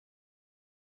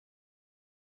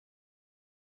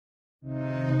Well,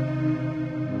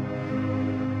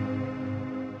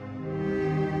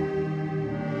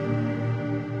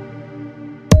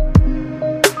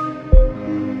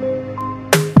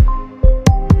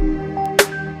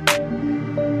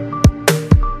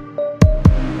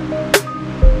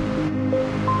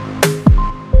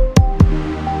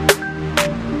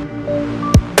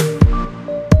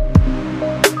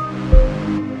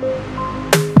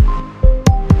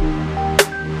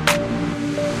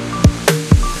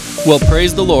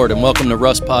 praise the Lord and welcome to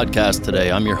Russ Podcast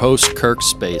today. I'm your host, Kirk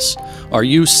Space. Are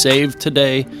you saved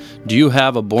today? Do you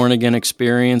have a born-again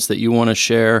experience that you want to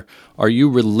share? Are you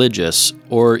religious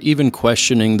or even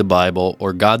questioning the Bible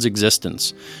or God's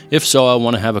existence? If so, I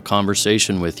want to have a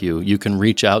conversation with you. You can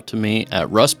reach out to me at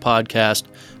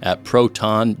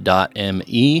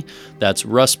russpodcast@proton.me. That's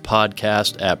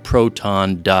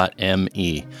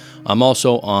russpodcast@proton.me. I'm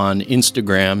also on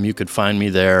Instagram. You could find me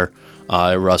there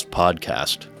at Russ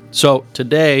Podcast. So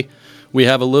today we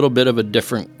have a little bit of a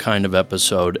different kind of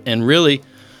episode, and really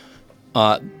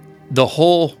the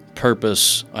whole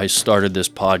purpose I started this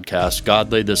podcast,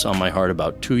 God laid this on my heart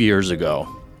about 2 years ago,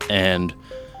 and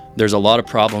there's a lot of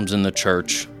problems in the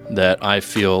church that I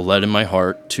feel led in my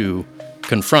heart to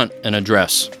confront and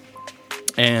address.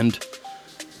 And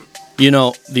you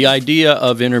know, the idea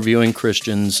of interviewing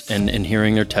Christians and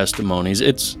hearing their testimonies,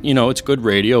 it's good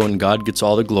radio and God gets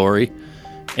all the glory,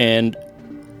 and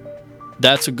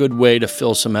that's a good way to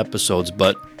fill some episodes,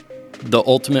 but the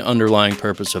ultimate underlying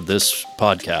purpose of this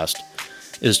podcast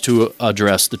is to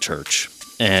address the church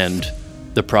and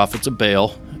the prophets of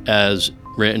Baal as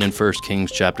written in 1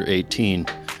 Kings chapter 18.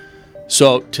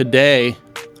 So today,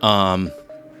 I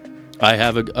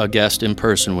have a guest in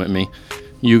person with me.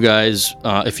 You guys,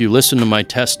 if you listen to my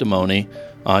testimony,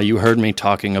 you heard me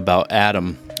talking about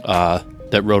Adam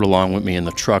that rode along with me in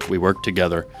the truck. We worked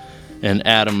together, and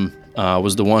Adam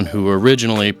was the one who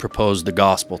originally proposed the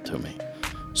gospel to me.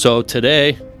 So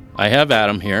today, I have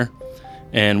Adam here,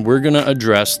 and we're going to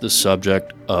address the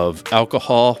subject of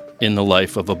alcohol in the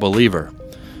life of a believer.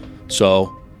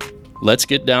 So let's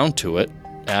get down to it.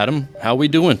 Adam, how we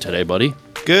doing today, buddy?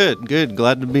 Good.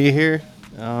 Glad to be here.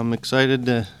 I'm excited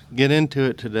to get into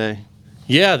it today.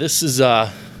 Yeah, this is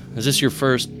this your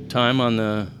first time on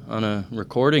a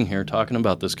recording here talking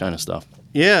about this kind of stuff?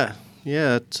 Yeah,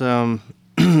 it's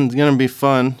it's gonna be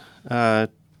fun.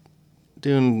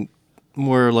 Doing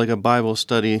more like a Bible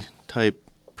study type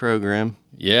program.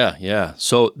 Yeah.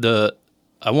 So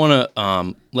I want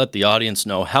to let the audience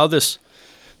know how this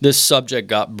subject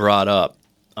got brought up.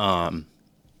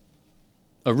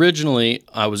 Originally,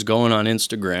 I was going on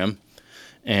Instagram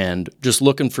and just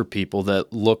looking for people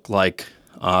that look like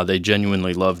they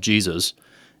genuinely love Jesus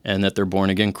and that they're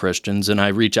born-again Christians, and I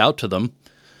reach out to them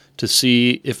to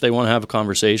see if they want to have a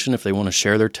conversation, if they want to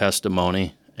share their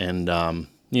testimony, and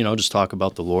just talk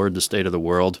about the Lord, the state of the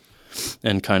world,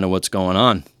 and kind of what's going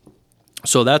on.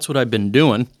 So that's what I've been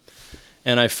doing,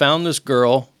 and I found this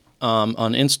girl on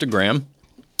Instagram.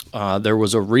 There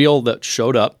was a reel that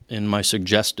showed up in my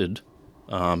suggested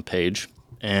page,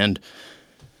 and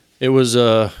it was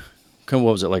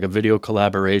like a video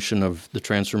collaboration of the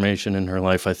transformation in her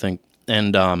life, I think.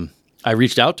 And I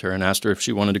reached out to her and asked her if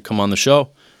she wanted to come on the show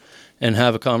and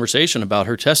have a conversation about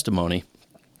her testimony.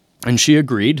 And she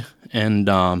agreed, and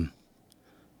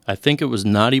I think it was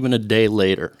not even a day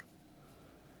later.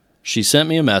 She sent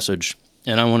me a message,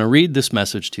 and I want to read this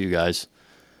message to you guys,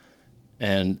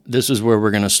 and this is where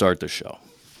we're going to start the show.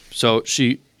 So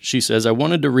she says, I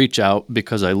wanted to reach out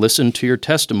because I listened to your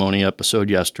testimony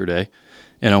episode yesterday,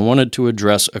 and I wanted to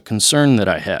address a concern that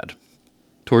I had.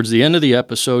 Towards the end of the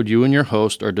episode, you and your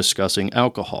host are discussing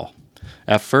alcohol.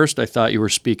 At first, I thought you were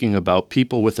speaking about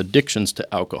people with addictions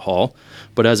to alcohol,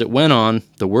 but as it went on,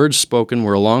 the words spoken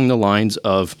were along the lines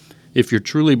of, if you're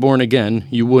truly born again,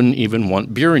 you wouldn't even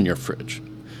want beer in your fridge.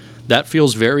 That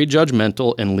feels very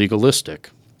judgmental and legalistic.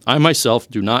 I myself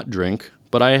do not drink,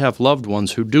 but I have loved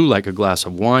ones who do like a glass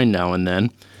of wine now and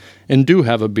then, and do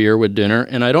have a beer with dinner,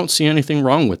 and I don't see anything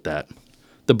wrong with that.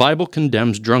 The Bible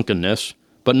condemns drunkenness,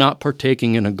 but not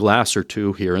partaking in a glass or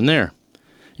two here and there.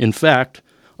 In fact,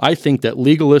 I think that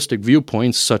legalistic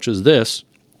viewpoints such as this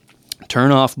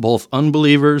turn off both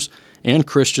unbelievers and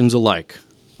Christians alike.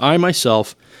 I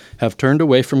myself have turned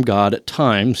away from God at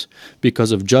times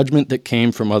because of judgment that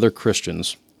came from other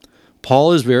Christians.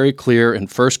 Paul is very clear in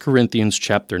 1 Corinthians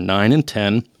chapter 9 and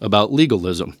 10 about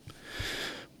legalism.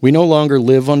 We no longer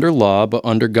live under law, but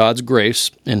under God's grace,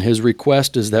 and his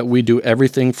request is that we do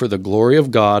everything for the glory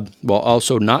of God while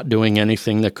also not doing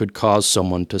anything that could cause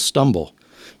someone to stumble.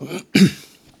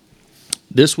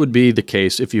 This would be the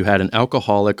case if you had an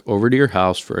alcoholic over to your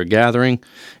house for a gathering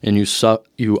and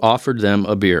you offered them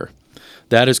a beer.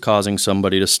 That is causing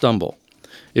somebody to stumble.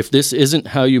 If this isn't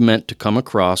how you meant to come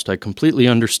across, I completely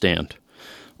understand.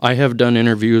 I have done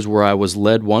interviews where I was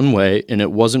led one way and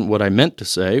it wasn't what I meant to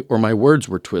say or my words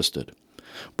were twisted.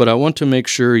 But I want to make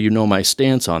sure you know my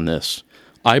stance on this.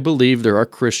 I believe there are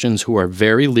Christians who are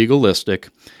very legalistic,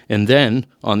 and then,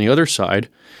 on the other side,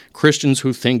 Christians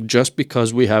who think just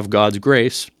because we have God's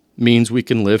grace means we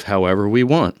can live however we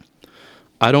want.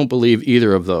 I don't believe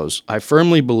either of those. I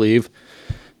firmly believe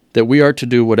that we are to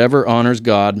do whatever honors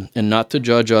God and not to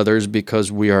judge others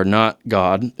because we are not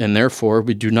God, and therefore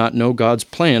we do not know God's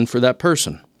plan for that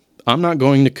person. I'm not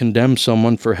going to condemn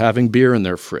someone for having beer in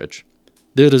their fridge.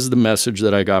 This is the message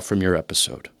that I got from your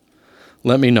episode.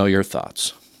 Let me know your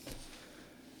thoughts.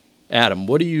 Adam,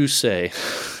 what do you say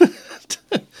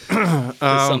to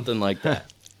something like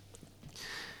that?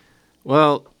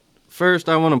 Well, first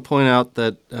I want to point out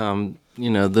that,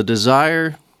 the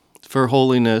desire for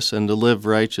holiness and to live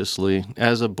righteously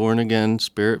as a born-again,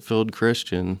 Spirit-filled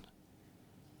Christian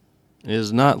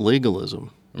is not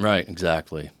legalism. Right,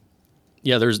 exactly.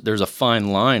 Yeah, there's a fine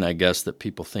line, I guess, that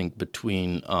people think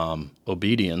between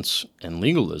obedience and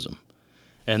legalism.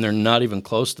 And they're not even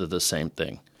close to the same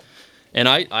thing. And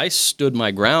I stood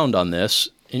my ground on this.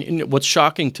 And what's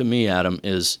shocking to me, Adam,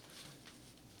 is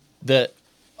that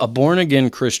a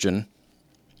born-again Christian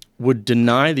would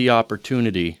deny the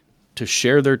opportunity to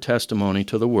share their testimony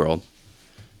to the world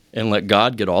and let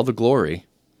God get all the glory,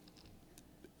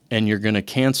 and you're going to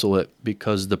cancel it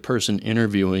because the person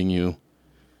interviewing you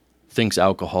thinks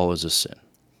alcohol is a sin.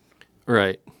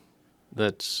 Right.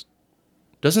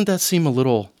 Doesn't that seem a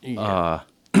little...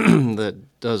 that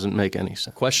doesn't make any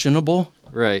sense. Questionable?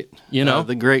 Right.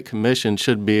 The Great Commission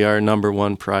should be our number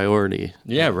one priority.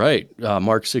 Yeah, right.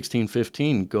 Mark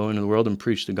 16:15, go into the world and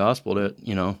preach the gospel to,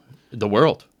 the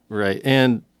world. Right.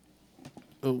 And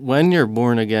when you're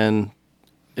born again,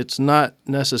 it's not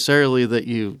necessarily that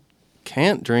you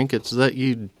can't drink, it's that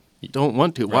you don't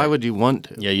want to. Right. Why would you want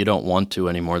to? Yeah, you don't want to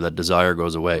anymore. That desire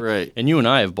goes away. Right. And you and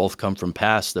I have both come from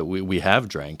past that we have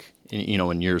drank,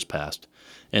 in years past.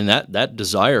 And that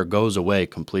desire goes away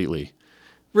completely.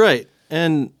 Right.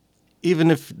 And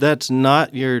even if that's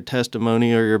not your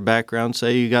testimony or your background,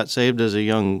 say you got saved as a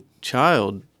young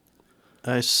child,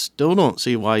 I still don't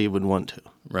see why you would want to.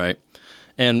 Right.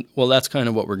 And, well, that's kind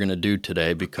of what we're going to do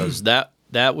today, because that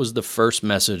was the first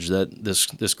message that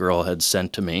this girl had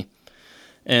sent to me.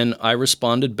 And I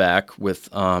responded back with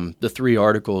the 3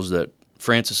 articles that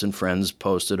Francis and Friends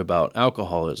posted about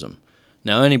alcoholism.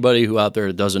 Now, anybody who out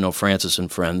there doesn't know Francis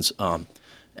and Friends,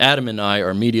 Adam and I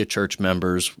are media church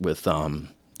members with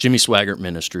Jimmy Swaggart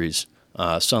Ministries,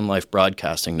 Sun Life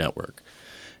Broadcasting Network.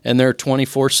 And they're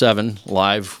 24/7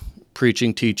 live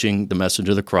preaching, teaching the message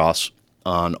of the cross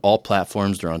on all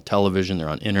platforms. They're on television, they're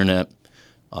on internet,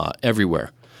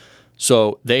 everywhere.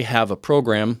 So they have a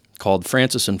program called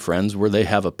Francis and Friends where they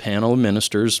have a panel of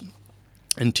ministers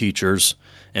and teachers,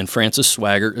 and Francis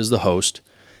Swaggart is the host,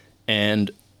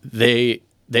 and they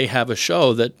have a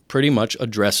show that pretty much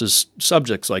addresses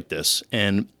subjects like this,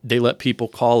 and they let people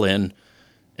call in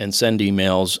and send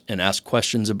emails and ask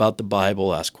questions about the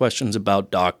Bible, ask questions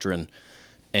about doctrine,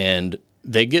 and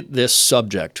they get this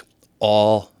subject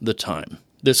all the time.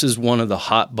 This is one of the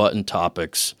hot button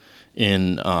topics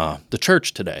in the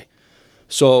church today.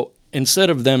 So instead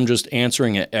of them just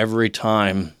answering it every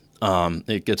time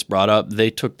it gets brought up, they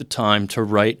took the time to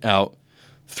write out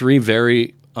 3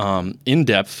 very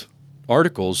in-depth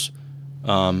articles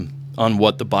on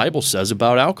what the Bible says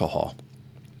about alcohol.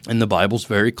 And the Bible's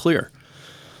very clear.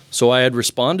 So I had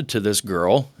responded to this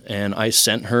girl, and I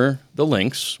sent her the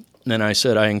links, and I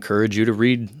said, I encourage you to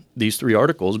read these 3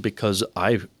 articles because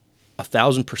I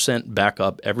 1,000% back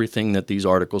up everything that these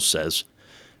articles says,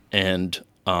 and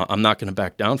I'm not going to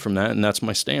back down from that, and that's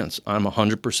my stance. I'm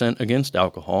 100% against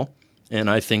alcohol, and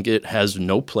I think it has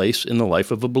no place in the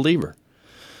life of a believer.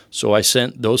 So I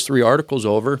sent those 3 articles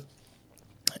over,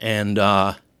 and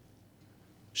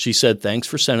she said, thanks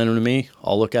for sending them to me.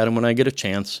 I'll look at them when I get a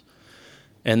chance.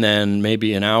 And then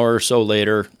maybe an hour or so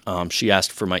later, she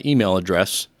asked for my email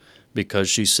address because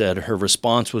she said her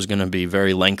response was going to be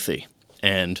very lengthy,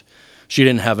 and she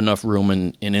didn't have enough room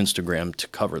in Instagram to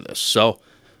cover this. So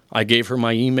I gave her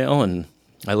my email, and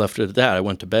I left it at that. I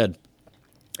went to bed.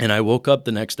 And I woke up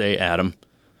the next day, Adam,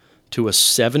 to a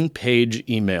 7-page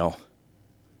email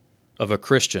of a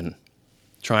Christian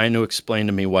trying to explain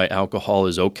to me why alcohol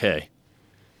is okay,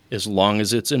 as long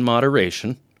as it's in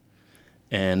moderation,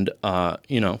 and,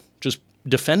 just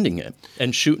defending it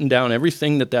and shooting down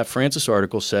everything that Francis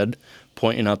article said,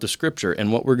 pointing out the Scripture.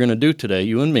 And what we're going to do today,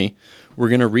 you and me, we're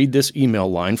going to read this email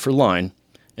line for line,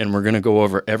 and we're going to go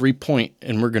over every point,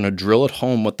 and we're going to drill at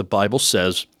home what the Bible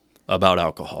says about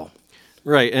alcohol.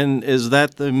 Right, and is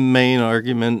that the main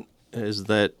argument, is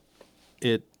that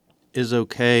it is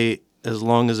okay as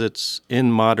long as it's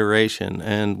in moderation?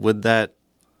 And would that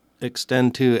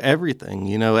extend to everything?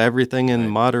 You know, everything in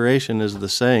moderation is the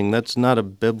saying. That's not a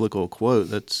biblical quote.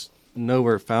 That's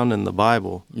nowhere found in the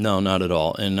Bible. No, not at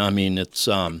all. And I mean, it's,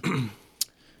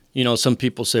 you know, some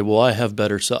people say, well, I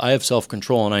have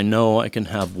self-control, and I know I can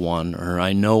have one, or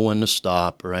I know when to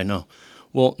stop, or I know.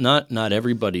 Well, not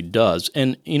everybody does.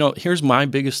 And, you know, here's my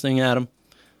biggest thing, Adam.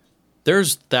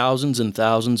 There's thousands and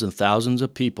thousands and thousands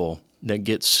of people that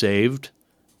get saved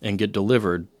and get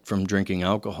delivered from drinking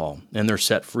alcohol, and they're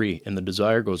set free, and the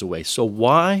desire goes away. So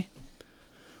why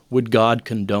would God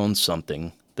condone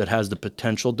something that has the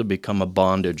potential to become a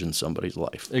bondage in somebody's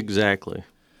life? Exactly.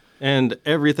 And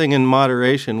everything in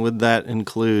moderation, would that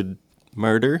include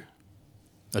murder?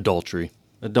 Adultery,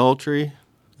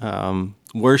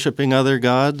 worshiping other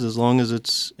gods, as long as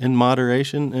it's in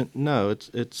moderation? No,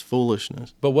 it's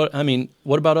foolishness. But what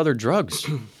about other drugs?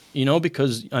 You know,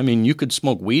 because, I mean, you could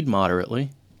smoke weed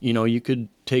moderately. You know, you could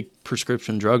take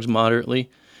prescription drugs moderately.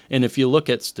 And if you look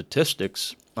at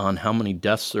statistics on how many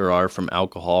deaths there are from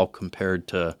alcohol compared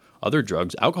to other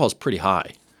drugs, alcohol is pretty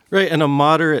high. Right, and a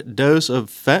moderate dose of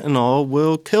fentanyl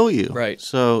will kill you. Right.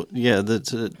 So, yeah,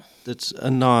 that's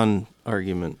a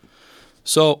non-argument.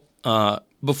 So,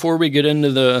 before we get into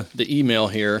the email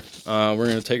here, we're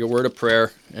going to take a word of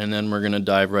prayer, and then we're going to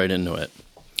dive right into it.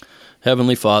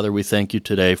 Heavenly Father, we thank you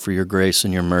today for your grace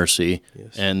and your mercy,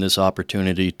 yes, and this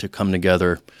opportunity to come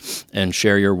together and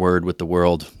share your word with the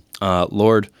world.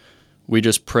 Lord, we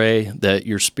just pray that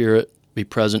your Spirit be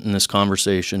present in this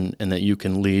conversation, and that you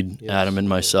can lead, yes, Adam and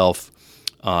myself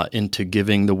into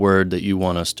giving the word that you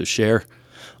want us to share.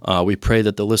 We pray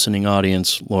that the listening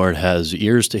audience, Lord, has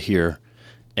ears to hear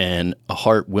and a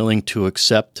heart willing to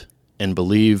accept and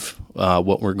believe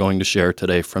what we're going to share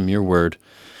today from your word.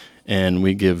 And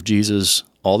we give Jesus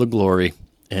all the glory.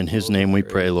 In his name we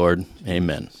pray, Lord.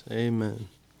 Amen. Amen.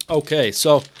 Okay,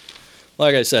 so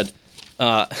like I said,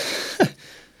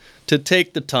 to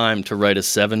take the time to write a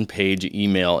 7-page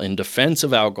email in defense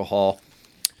of alcohol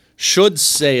should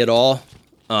say it all,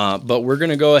 but we're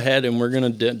going to go ahead and we're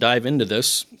going to dive into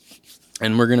this,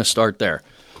 and we're going to start there.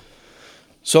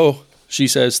 So she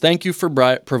says, thank you for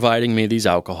providing me these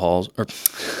alcohols.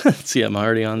 See, I'm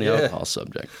already on the alcohol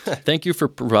subject. Thank you for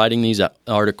providing these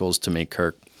articles to me,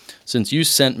 Kirk. Since you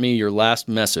sent me your last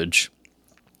message,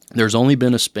 there's only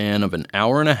been a span of an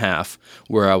hour and a half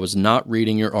where I was not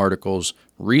reading your articles,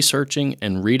 researching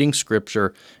and reading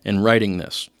scripture, and writing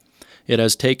this. It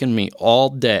has taken me all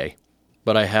day,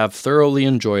 but I have thoroughly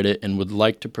enjoyed it and would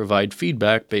like to provide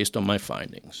feedback based on my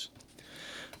findings.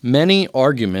 Many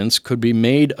arguments could be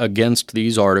made against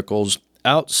these articles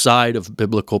outside of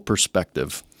biblical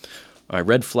perspective. All right,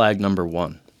 red flag number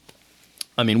 1.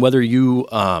 I mean, whether you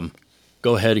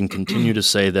go ahead and continue to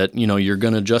say that, you know, you're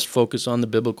going to just focus on the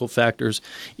biblical factors,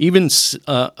 even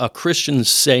a Christian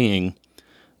saying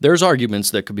there's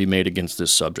arguments that could be made against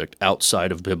this subject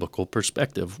outside of biblical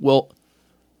perspective. Well,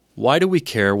 why do we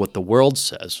care what the world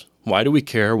says? Why do we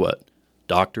care what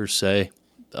doctors say?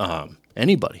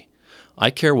 Anybody. I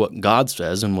care what God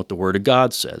says and what the Word of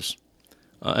God says.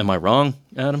 Am I wrong,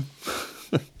 Adam?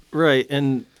 Right,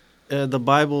 and the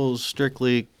Bible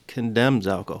strictly condemns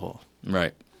alcohol.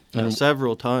 Right.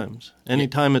 Several times.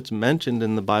 Anytime it's mentioned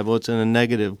in the Bible, it's in a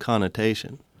negative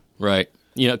connotation. Right.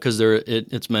 You know, because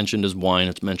it's mentioned as wine,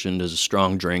 it's mentioned as a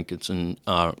strong drink, it's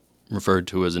referred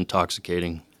to as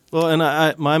intoxicating. Well,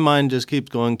 and my mind just keeps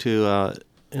going to,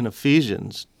 in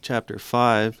Ephesians chapter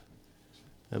 5,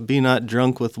 be not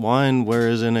drunk with wine,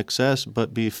 whereas in excess,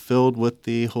 but be filled with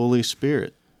the Holy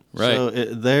Spirit. Right. So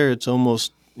it's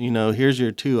almost, you know, here's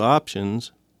your two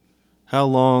options. How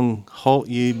long halt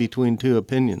ye between two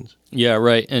opinions? Yeah,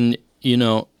 right. And, you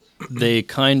know, they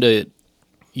kind of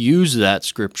use that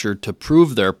scripture to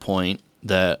prove their point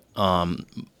that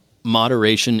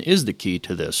moderation is the key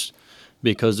to this,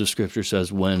 because the scripture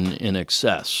says when in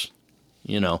excess,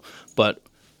 you know. But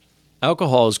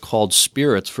alcohol is called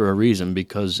spirits for a reason,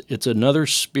 because it's another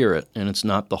spirit, and it's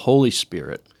not the Holy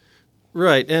Spirit.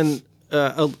 Right, and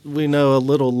we know a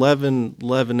little leaven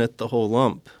leaveneth the whole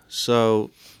lump. So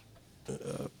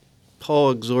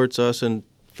Paul exhorts us in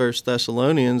 1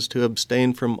 Thessalonians to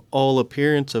abstain from all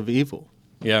appearance of evil.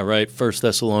 Yeah, right. 1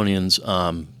 Thessalonians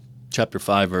chapter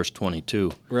 5, verse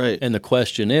 22. Right. And the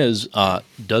question is,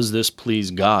 does this please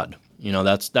God?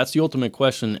 That's the ultimate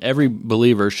question every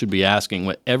believer should be asking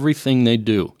with everything they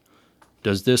do.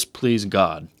 Does this please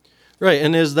God? Right,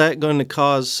 and is that going to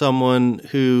cause someone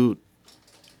who,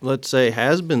 let's say,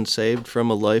 has been saved from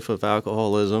a life of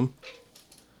alcoholism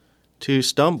to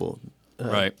stumble?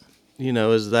 Right.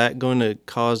 Is that going to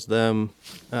cause them,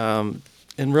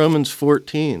 in Romans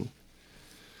 14,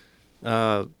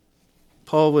 Paul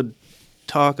would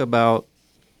talk about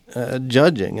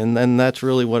judging, and then that's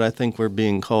really what I think we're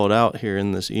being called out here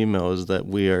in this email, is that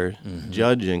we are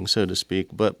judging, so to speak.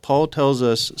 But Paul tells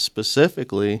us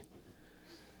specifically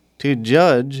to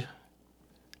judge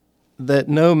that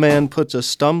no man puts a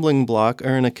stumbling block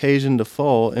or an occasion to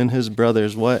fall in his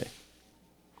brother's way.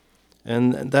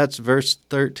 And that's verse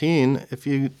 13. If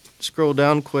you scroll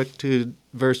down quick to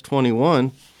verse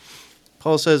 21,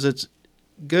 Paul says it's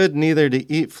good neither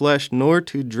to eat flesh nor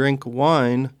to drink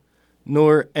wine,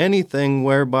 nor anything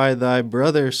whereby thy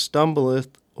brother stumbleth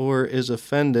or is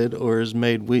offended or is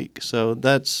made weak. So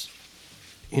that's,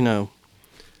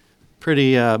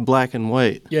 pretty black and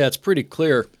white. Yeah, it's pretty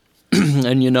clear.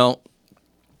 And,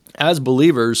 as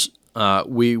believers,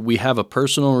 we have a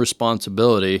personal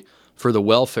responsibility for the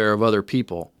welfare of other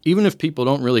people, even if people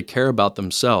don't really care about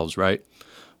themselves, right?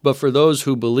 But for those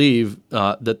who believe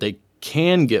that they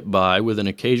can get by with an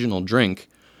occasional drink,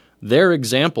 their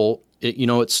example,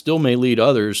 it still may lead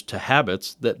others to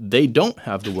habits that they don't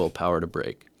have the willpower to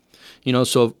break.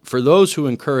 So for those who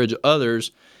encourage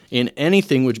others in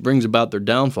anything which brings about their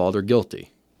downfall, they're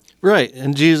guilty. Right,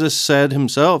 and Jesus said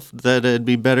himself that it'd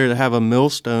be better to have a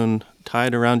millstone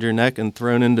tied around your neck and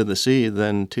thrown into the sea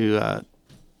than to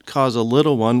cause a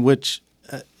little one, which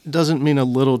doesn't mean a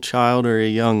little child or a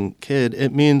young kid.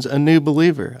 It means a new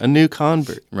believer, a new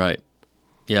convert. Right.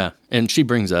 Yeah, and she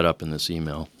brings that up in this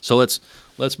email. So let's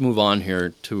move on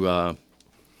here to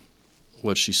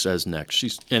what she says next.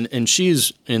 She's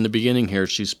in the beginning here.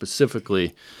 She's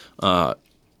specifically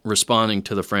responding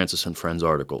to the Francis and Friends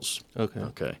articles.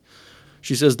 Okay.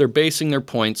 She says they're basing their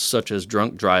points, such as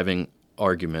drunk driving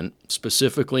argument,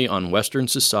 specifically on Western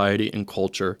society and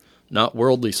culture, not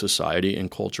worldly society and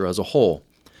culture as a whole.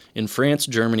 In France,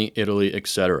 Germany, Italy,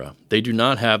 etc., they do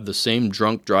not have the same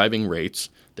drunk driving rates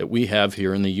that we have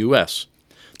here in the U.S.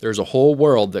 There's a whole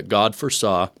world that God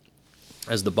foresaw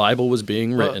as the Bible was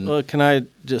being written. Well, can I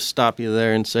just stop you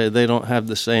there and say they don't have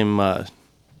the same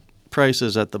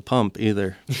prices at the pump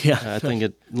either? Yeah. I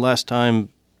think last time,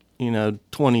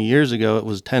 20 years ago, it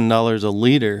was $10 a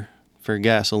liter for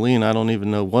gasoline. I don't even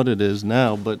know what it is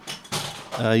now, but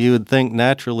you would think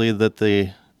naturally that the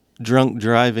drunk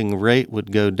driving rate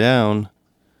would go down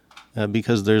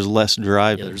because there's less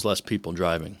driving. Yeah, there's less people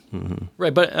driving. Mm-hmm.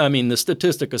 Right, but the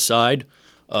statistic aside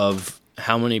of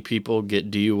how many people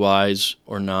get DUIs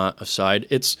or not aside,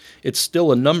 it's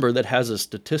still a number that has a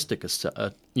statistic. It's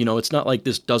not like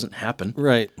this doesn't happen.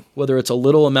 Right. Whether it's a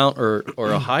little amount or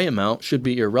a high amount should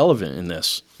be irrelevant in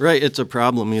this. Right, it's a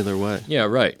problem either way. Yeah,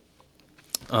 right.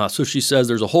 So she says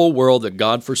there's a whole world that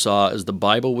God foresaw as the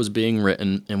Bible was being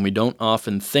written, and we don't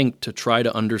often think to try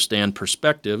to understand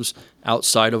perspectives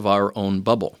outside of our own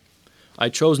bubble. I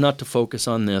chose not to focus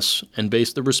on this and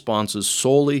base the responses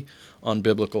solely on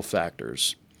biblical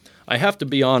factors. I have to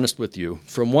be honest with you,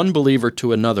 from one believer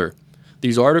to another,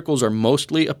 these articles are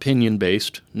mostly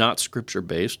opinion-based, not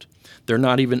scripture-based. They're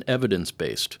not even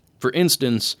evidence-based. For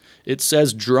instance, it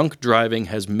says drunk driving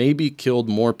has maybe killed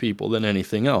more people than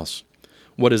anything else.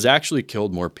 What has actually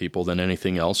killed more people than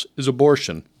anything else is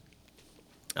abortion.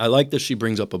 I like that she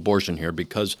brings up abortion here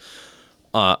because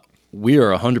we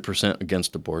are 100%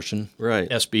 against abortion. Right.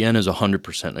 SBN is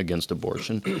 100% against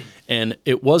abortion. And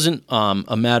it wasn't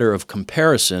a matter of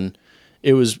comparison.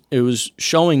 It was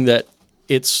showing that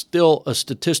it's still a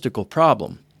statistical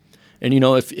problem. And,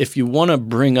 if you want to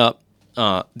bring up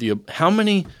how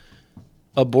many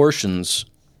abortions,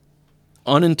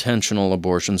 unintentional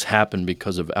abortions, happen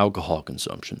because of alcohol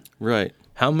consumption. Right.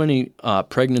 How many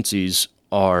pregnancies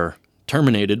are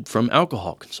terminated from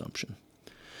alcohol consumption?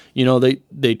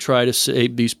 They try to say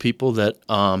these people that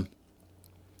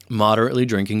moderately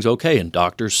drinking is okay, and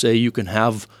doctors say you can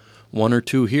have one or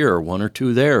two here or one or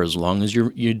two there as long as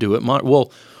you do it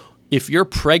Well, if you're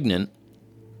pregnant,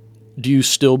 do you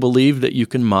still believe that you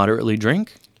can moderately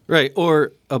drink? Right.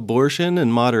 Or abortion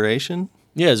in moderation?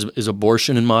 Yeah, is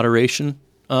abortion in moderation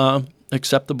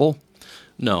acceptable?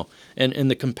 No.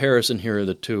 And the comparison here of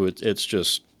the two,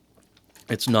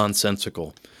 it's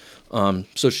nonsensical.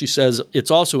 So she says,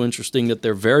 it's also interesting that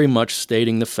they're very much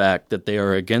stating the fact that they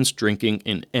are against drinking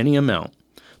in any amount,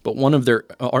 but one of their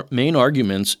main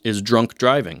arguments is drunk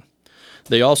driving.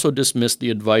 They also dismiss the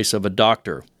advice of a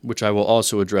doctor, which I will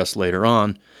also address later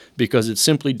on, because it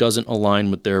simply doesn't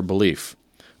align with their belief.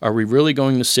 Are we really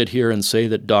going to sit here and say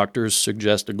that doctors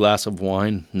suggest a glass of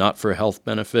wine not for health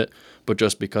benefit, but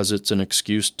just because it's an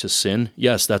excuse to sin?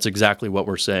 Yes, that's exactly what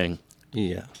we're saying.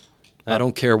 Yeah. I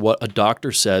don't care what a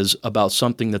doctor says about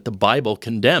something that the Bible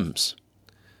condemns.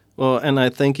 Well, and I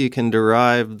think you can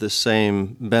derive the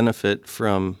same benefit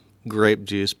from grape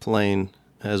juice plain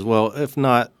as well. If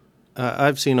not,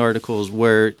 I've seen articles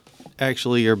where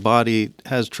actually your body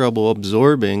has trouble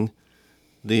absorbing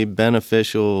the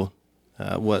beneficial,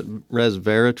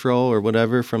 resveratrol or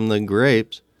whatever from the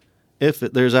grapes if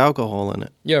there's alcohol in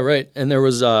it. Yeah, right. And there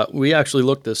was, we actually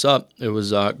looked this up. It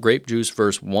was grape juice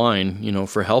versus wine,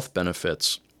 for health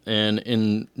benefits. And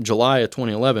in July of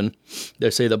 2011,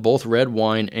 they say that both red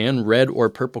wine and red or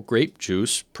purple grape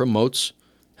juice promotes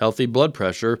healthy blood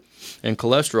pressure and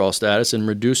cholesterol status and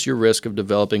reduce your risk of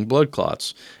developing blood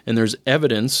clots. And there's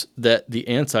evidence that the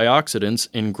antioxidants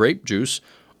in grape juice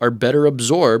are better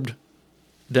absorbed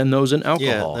than those in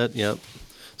alcohol. Yep.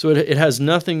 So it has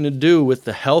nothing to do with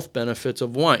the health benefits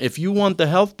of wine. If you want the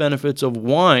health benefits of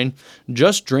wine,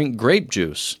 just drink grape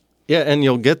juice. Yeah, and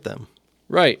you'll get them.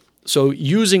 Right. So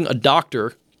using a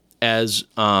doctor as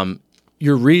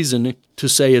your reason to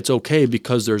say it's okay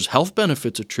because there's health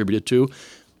benefits attributed to,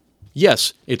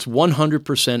 yes, it's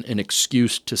 100% an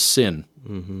excuse to sin.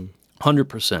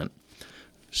 100%.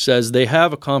 Says they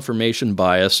have a confirmation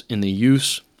bias in the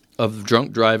use of the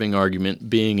drunk driving argument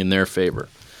being in their favor,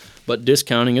 but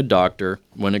discounting a doctor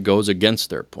when it goes against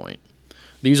their point.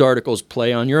 These articles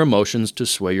play on your emotions to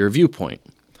sway your viewpoint.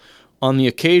 On the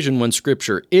occasion when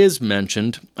Scripture is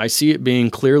mentioned, I see it being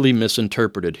clearly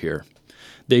misinterpreted here.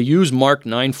 They use Mark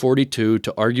 9:42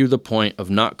 to argue the point of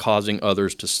not causing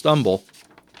others to stumble,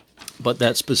 but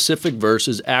that specific verse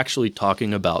is actually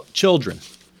talking about children.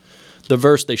 The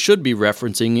verse they should be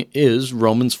referencing is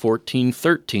Romans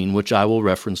 14:13, which I will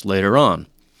reference later on.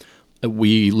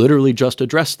 We literally just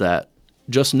addressed that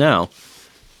just now,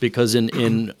 because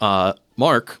in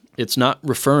Mark, it's not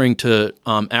referring to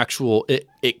actual,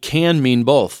 it can mean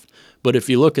both. But if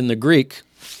you look in the Greek,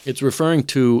 it's referring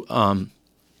to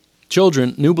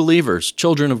children, new believers,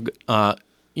 children of,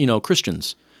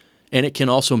 Christians. And it can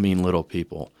also mean little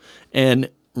people. And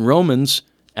Romans,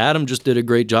 Adam just did a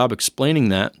great job explaining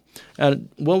that.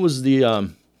 What was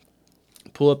the,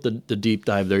 pull up the deep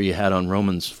dive there you had on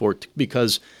Romans 14,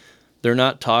 because they're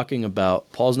not talking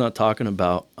about, Paul's not talking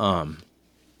about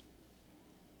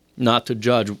not to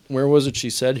judge. Where was it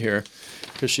she said here?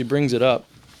 Because she brings it up.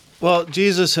 Well,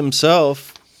 Jesus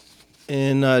himself,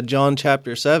 in John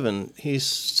chapter 7, he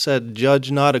said,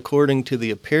 judge not according to the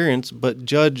appearance, but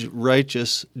judge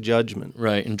righteous judgment.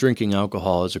 Right, and drinking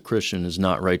alcohol as a Christian is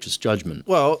not righteous judgment.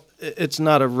 Well, it's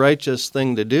not a righteous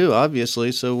thing to do,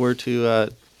 obviously, so we're to,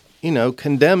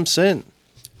 condemn sin.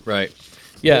 Right.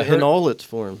 Yeah, in all its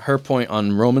forms. Her point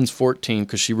on Romans 14,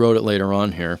 because she wrote it later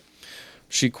on here,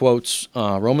 she quotes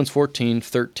Romans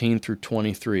 14:13 through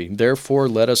 23. Therefore,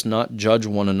 let us not judge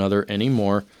one another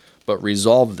anymore, but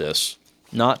resolve this,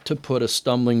 not to put a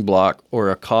stumbling block or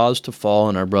a cause to fall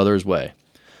in our brother's way.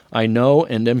 I know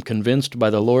and am convinced by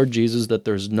the Lord Jesus that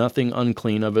there is nothing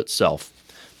unclean of itself,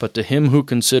 but to him who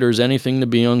considers anything to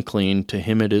be unclean, to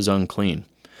him it is unclean.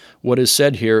 What is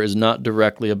said here is not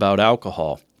directly about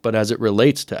alcohol, but as it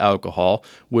relates to alcohol,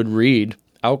 would read,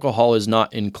 alcohol is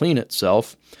not unclean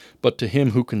itself, but to him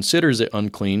who considers it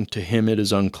unclean, to him it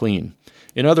is unclean.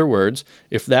 In other words,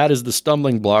 if that is the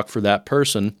stumbling block for that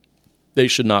person, they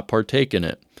should not partake in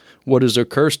it. What is a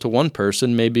curse to one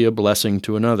person may be a blessing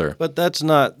to another. But that's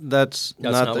not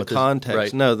the context.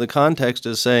 Right. No, the context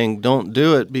is saying don't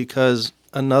do it because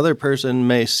another person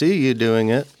may see you doing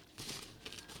it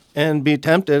and be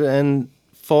tempted and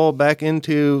fall back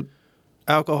into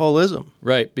alcoholism.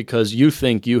 Right, because you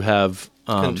think you have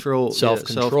self-control,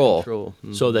 self-control.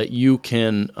 So that you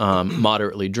can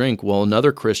moderately drink. Well,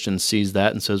 another Christian sees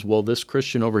that and says, well, this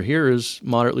Christian over here is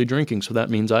moderately drinking, so that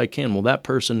means I can. Well, that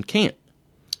person can't.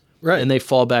 Right. And they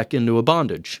fall back into a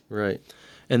bondage. Right.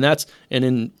 And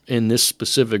in this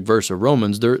specific verse of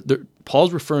Romans,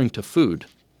 Paul's referring to food.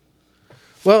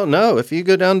 Well, no, if you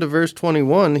go down to verse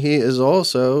 21, he is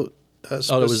also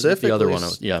specifically the other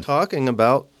one. Talking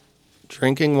about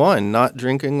drinking wine, not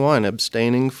drinking wine,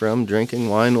 abstaining from drinking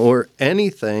wine or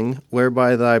anything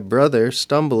whereby thy brother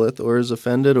stumbleth or is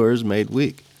offended or is made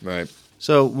weak. Right.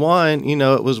 So wine,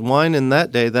 it was wine in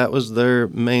that day. That was their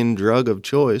main drug of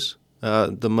choice,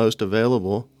 the most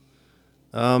available.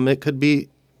 It could be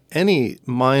any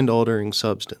mind-altering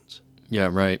substance. Yeah,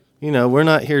 right. We're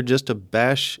not here just to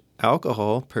bash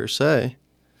alcohol per se,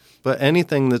 but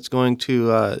anything that's going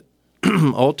to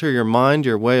alter your mind,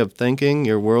 your way of thinking,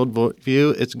 your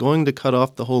worldview. It's going to cut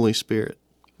off the Holy Spirit.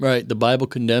 Right. The Bible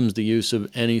condemns the use of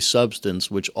any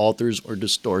substance which alters or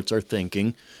distorts our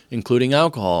thinking, including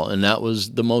alcohol, and that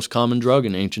was the most common drug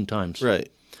in ancient times.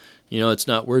 Right. It's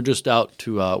not, we're just out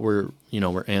to, we're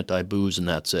anti-booze and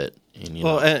that's it. And,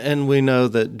 and we know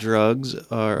that drugs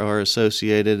are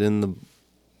associated in the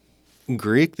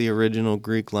Greek, the original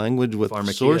Greek language, with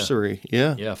Pharmakia. Sorcery.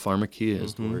 Yeah. Yeah, pharmakia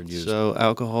is the word used. So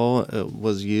alcohol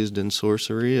was used in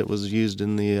sorcery. It was used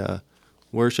in the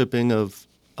worshiping of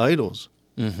idols.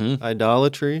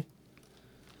 Idolatry.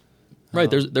 Right.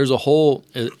 There's a whole.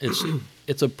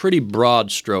 It's a pretty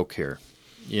broad stroke here.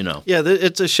 Yeah,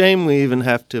 it's a shame we even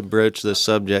have to broach this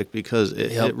subject because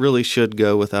it really should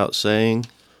go without saying.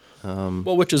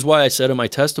 Well, which is why I said in my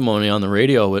testimony on the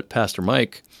radio with Pastor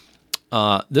Mike,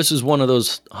 this is one of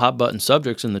those hot button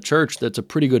subjects in the church that's a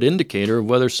pretty good indicator of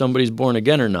whether somebody's born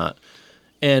again or not.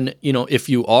 And if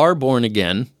you are born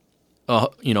again,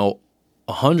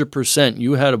 100%,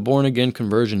 you had a born again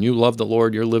conversion, you love the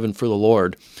Lord, you're living for the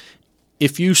Lord.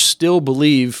 If you still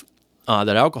believe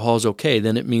that alcohol is okay,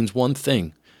 then it means one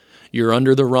thing. You're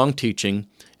under the wrong teaching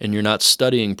and you're not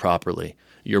studying properly.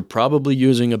 You're probably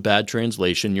using a bad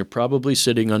translation. You're probably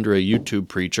sitting under a YouTube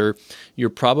preacher. You're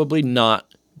probably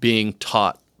not being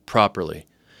taught properly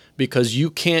because you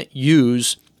can't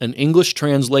use an English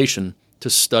translation to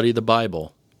study the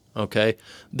Bible, okay?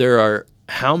 There are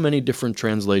how many different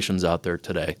translations out there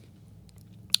today?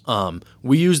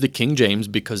 We use the King James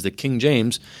because the King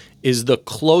James is the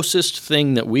closest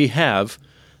thing that we have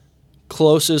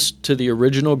closest to the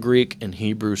original Greek and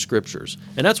Hebrew scriptures.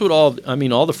 And that's what all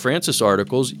the Francis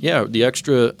articles, the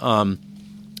extra, the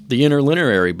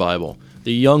interlineary Bible,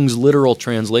 the Young's literal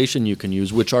translation you can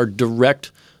use, which are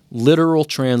direct literal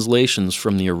translations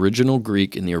from the original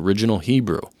Greek and the original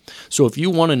Hebrew. So if you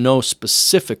want to know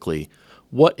specifically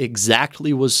what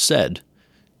exactly was said,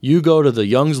 you go to the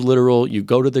Young's literal, you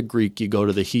go to the Greek, you go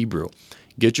to the Hebrew.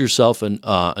 Get yourself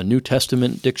a New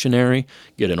Testament dictionary,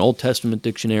 get an Old Testament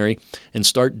dictionary, and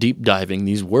start deep diving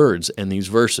these words and these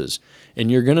verses.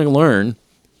 And you're going to learn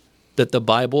that the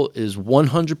Bible is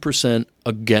 100%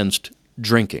 against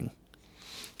drinking.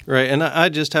 Right, and I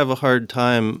just have a hard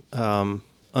time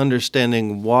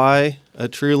understanding why a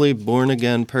truly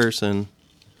born-again person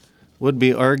would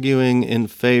be arguing in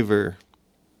favor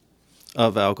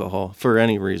of alcohol for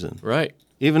any reason. Right.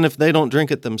 Even if they don't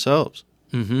drink it themselves.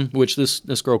 Which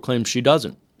this girl claims she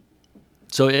doesn't.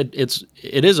 So it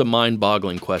is a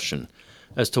mind-boggling question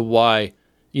as to why,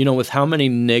 with how many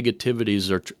negativities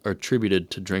are attributed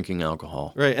to drinking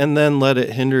alcohol. Right, and then let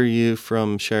it hinder you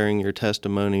from sharing your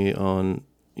testimony on,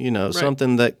 right,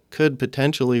 something that could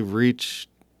potentially reach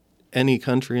any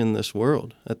country in this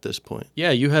world at this point.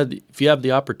 Yeah, if you have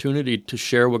the opportunity to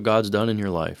share what God's done in your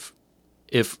life,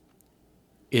 if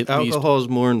alcohol is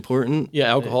more important. Yeah,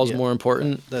 alcohol is more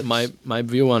important. My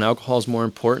view on alcohol is more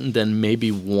important than maybe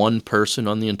one person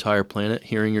on the entire planet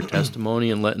hearing your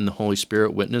testimony and letting the Holy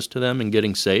Spirit witness to them and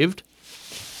getting saved.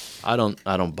 I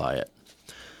don't buy it.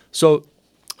 So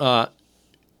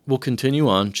we'll continue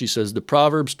on. She says, the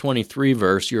Proverbs 23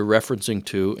 verse you're referencing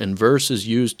to and verses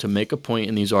used to make a point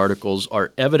in these articles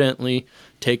are evidently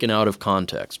taken out of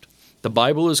context. The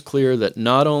Bible is clear that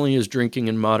not only is drinking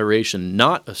in moderation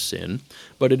not a sin,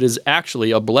 but it is actually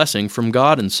a blessing from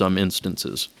God in some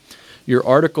instances. Your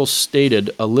article stated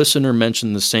a listener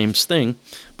mentioned the same thing,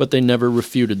 but they never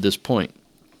refuted this point.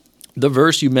 The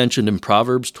verse you mentioned in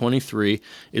Proverbs 23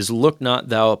 is, look not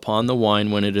thou upon the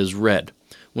wine when it is red,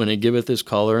 when it giveth his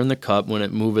color in the cup, when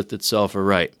it moveth itself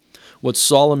aright. What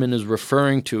Solomon is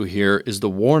referring to here is the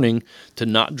warning to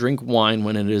not drink wine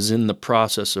when it is in the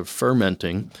process of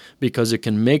fermenting, because it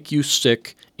can make you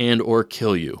sick and or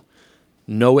kill you.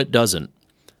 No, it doesn't.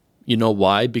 You know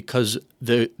why? Because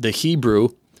the Hebrew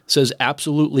says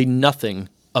absolutely nothing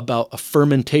about a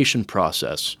fermentation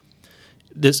process.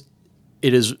 It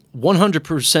is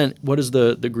 100%. What is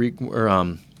the Greek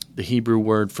or the Hebrew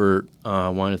word for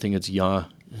wine? I think it's yah.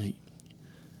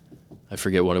 I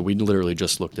forget what we literally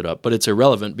just looked it up, but it's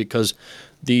irrelevant because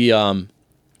the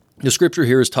scripture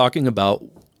here is talking about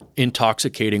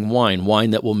intoxicating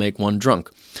wine that will make one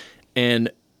drunk. And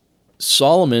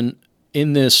Solomon,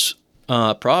 in this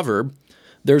proverb,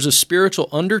 there's a spiritual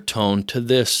undertone to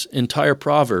this entire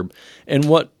proverb. And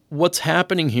what's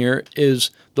happening here is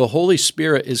the Holy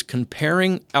Spirit is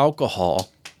comparing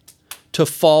alcohol to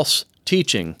false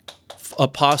teaching,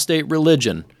 apostate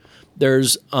religion.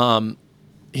 There's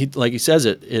like he says,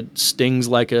 it stings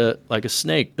like a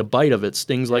snake. The bite of it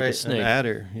stings like a snake. An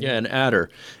adder. Yeah, an adder.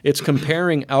 It's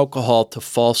comparing alcohol to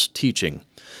false teaching.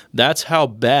 That's how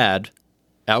bad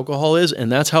alcohol is,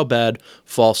 and that's how bad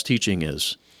false teaching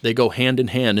is. They go hand in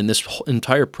hand, and this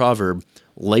entire proverb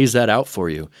lays that out for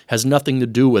you. Has nothing to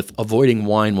do with avoiding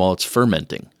wine while it's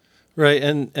fermenting. Right,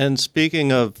 and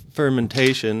speaking of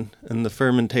fermentation and the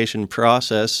fermentation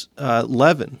process,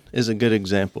 leaven is a good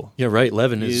example. Yeah, right.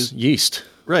 Leaven is yeast.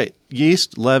 Right,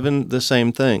 yeast, leaven, the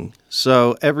same thing.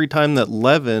 So every time that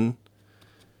leaven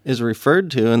is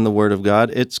referred to in the Word of God,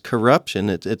 it's corruption.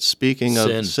 It's speaking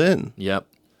of sin. Yep.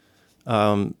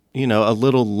 A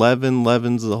little leaven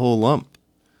leavens the whole lump.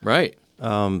 Right.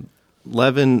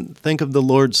 Leaven, think of the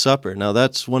Lord's Supper. Now,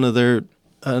 that's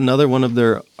another one of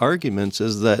their arguments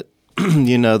is that,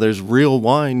 there's real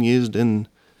wine used in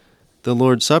the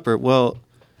Lord's Supper. Well,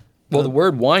 the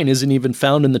word wine isn't even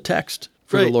found in the text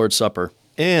for the Lord's Supper.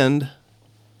 And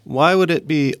why would it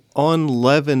be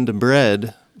unleavened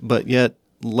bread, but yet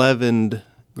leavened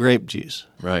grape juice?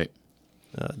 Right.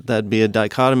 That'd be a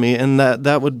dichotomy, and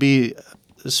that would be,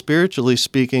 spiritually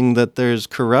speaking, that there's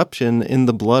corruption in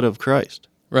the blood of Christ.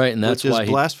 Right, and that's why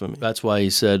blasphemy. That's why he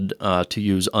said to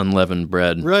use unleavened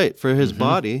bread. Right, for his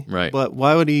body. Right. But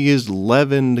why would he use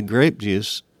leavened grape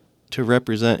juice to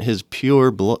represent his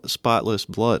pure, spotless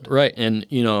blood? Right, and,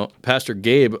 Pastor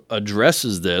Gabe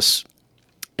addresses this,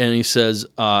 and he says,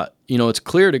 it's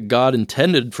clear that God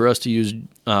intended for us to use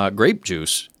grape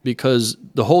juice because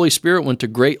the Holy Spirit went to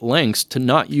great lengths to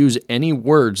not use any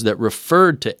words that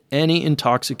referred to any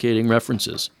intoxicating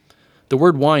references. The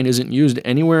word wine isn't used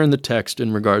anywhere in the text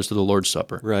in regards to the Lord's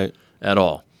Supper. Right. At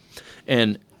all.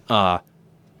 And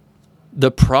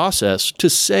the process to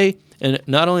say, and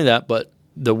not only that, but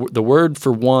the word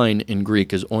for wine in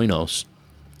Greek is oinos.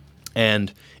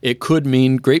 And it could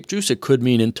mean grape juice, it could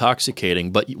mean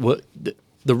intoxicating. But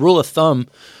the rule of thumb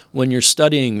when you're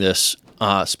studying this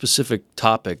specific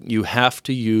topic, you have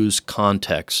to use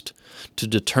context to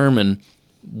determine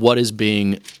what is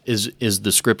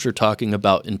the scripture talking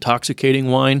about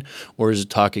intoxicating wine, or is it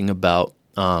talking about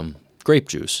grape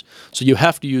juice? So you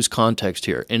have to use context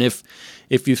here. And if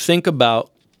you think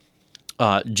about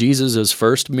Jesus'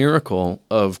 first miracle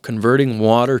of converting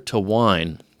water to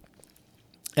wine,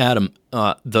 Adam,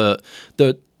 the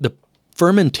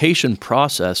fermentation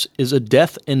process is a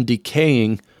death and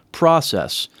decaying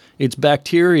process. It's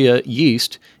bacteria,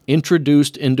 yeast,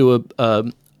 introduced into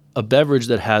a beverage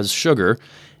that has sugar,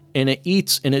 and it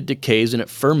eats and it decays and it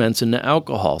ferments into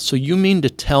alcohol. So you mean to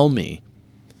tell me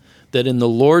that in the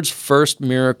Lord's first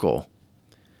miracle,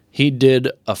 he did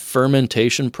a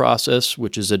fermentation process,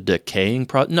 which is a decaying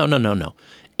process? No.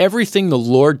 Everything the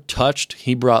Lord touched,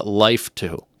 he brought life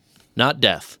to, not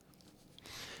death.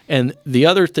 And the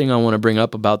other thing I want to bring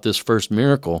up about this first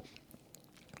miracle,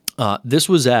 this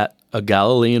was at a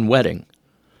Galilean wedding.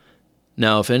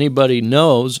 Now, if anybody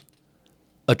knows,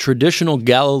 a traditional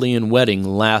Galilean wedding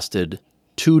lasted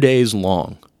 2 days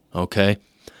long, okay?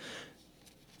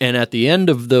 And at the end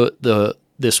of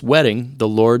this wedding, the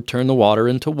Lord turned the water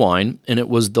into wine, and it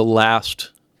was the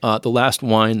last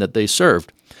wine that they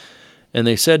served. And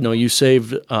they said, no, you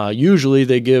saved, usually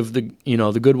they give the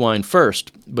good wine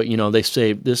first, but, they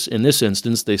saved this, in this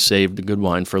instance, they saved the good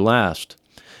wine for last.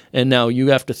 And now you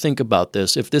have to think about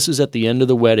this. If this is at the end of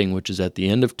the wedding, which is at the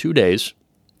end of 2 days,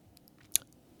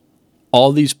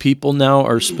 all these people now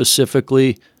are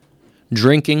specifically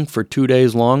drinking for 2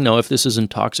 days long. Now, if this is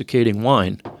intoxicating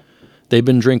wine, they've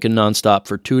been drinking nonstop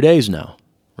for 2 days now,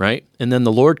 right? And then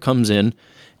the Lord comes in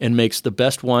and makes the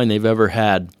best wine they've ever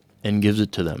had and gives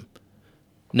it to them.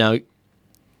 Now,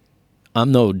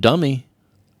 I'm no dummy,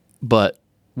 but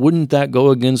wouldn't that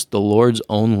go against the Lord's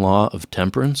own law of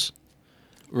temperance?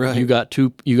 Right. You got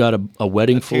a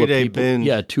wedding full of people. Binge.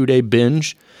 Yeah, 2-day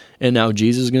binge. And now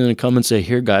Jesus is going to come and say,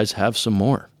 here, guys, have some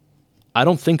more. I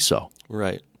don't think so.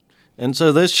 Right. And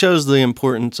so this shows the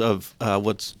importance of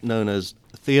what's known as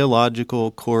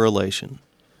theological correlation.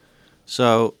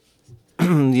 So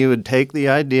you would take the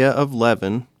idea of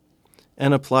leaven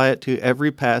and apply it to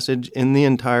every passage in the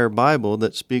entire Bible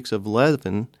that speaks of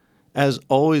leaven as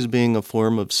always being a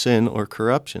form of sin or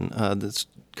corruption. This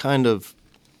kind of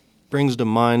brings to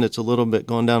mind, it's a little bit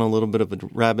going down a little bit of a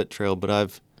rabbit trail, but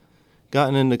I've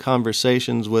gotten into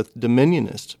conversations with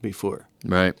dominionists before.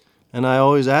 Right. And I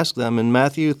always ask them, in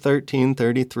Matthew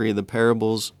 13:33, the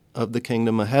parables of the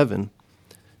kingdom of heaven,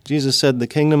 Jesus said, the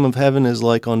kingdom of heaven is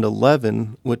like unto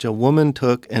leaven, which a woman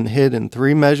took and hid in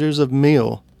 3 measures of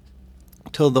meal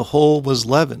till the whole was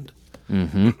leavened.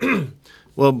 Mm-hmm.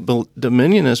 Well,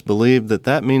 dominionists believe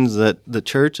that means that the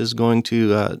church is going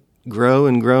to grow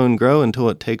and grow and grow until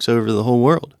it takes over the whole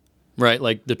world. Right,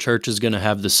 like the church is going to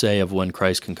have the say of when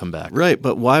Christ can come back. Right,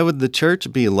 but why would the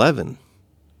church be leaven?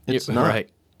 It's not. Right,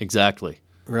 exactly.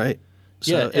 Right.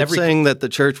 So it's saying that the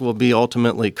church will be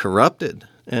ultimately corrupted,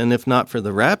 and if not for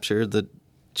the rapture, the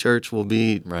church will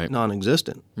be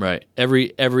non-existent. Right.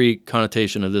 Every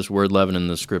connotation of this word leaven in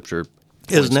the Scripture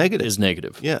is negative. Is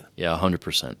negative. Yeah. Yeah,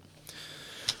 100%.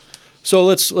 So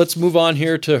let's move on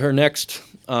here to her next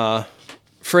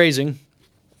phrasing.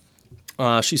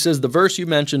 She says, the verse you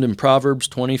mentioned in Proverbs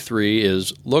 23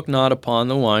 is, look not upon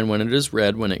the wine when it is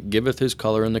red, when it giveth his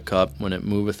color in the cup, when it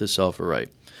moveth itself aright.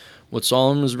 What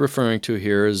Solomon is referring to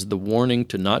here is the warning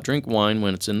to not drink wine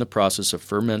when it's in the process of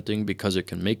fermenting because it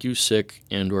can make you sick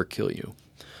and or kill you.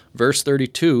 Verse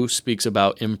 32 speaks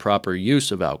about improper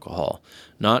use of alcohol,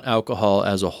 not alcohol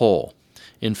as a whole.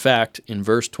 In fact, in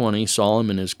verse 20,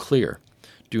 Solomon is clear.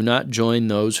 Do not join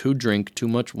those who drink too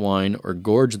much wine or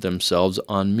gorge themselves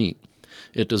on meat.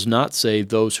 It does not say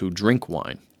those who drink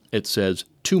wine. It says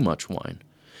too much wine.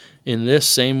 In this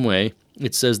same way,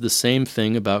 it says the same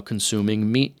thing about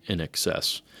consuming meat in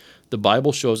excess. The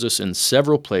Bible shows us in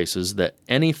several places that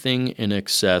anything in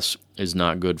excess is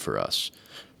not good for us.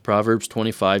 Proverbs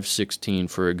 25:16,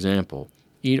 for example,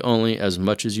 eat only as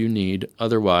much as you need,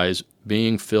 otherwise,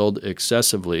 being filled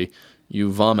excessively,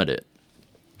 you vomit it.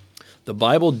 The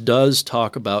Bible does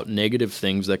talk about negative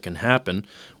things that can happen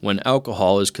when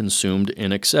alcohol is consumed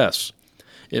in excess.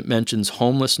 It mentions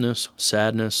homelessness,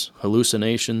 sadness,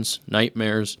 hallucinations,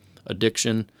 nightmares,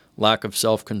 addiction, lack of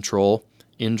self-control,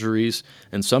 injuries,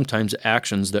 and sometimes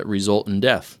actions that result in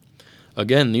death.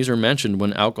 Again, these are mentioned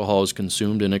when alcohol is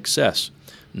consumed in excess,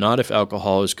 not if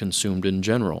alcohol is consumed in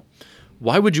general.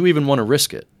 Why would you even want to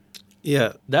risk it?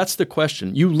 Yeah. That's the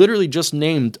question. You literally just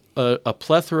named a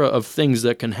plethora of things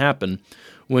that can happen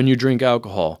when you drink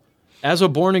alcohol. As a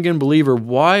born-again believer,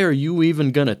 why are you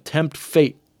even going to tempt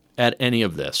fate at any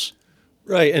of this?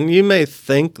 Right, and you may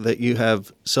think that you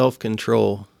have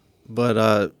self-control,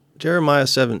 but Jeremiah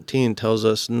 17 tells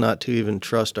us not to even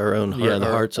trust our own heart. Yeah, the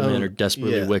hearts of man are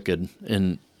desperately wicked,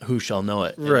 and who shall know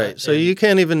it? Right, so you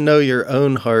can't even know your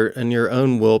own heart and your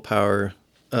own willpower,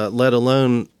 let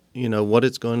alone what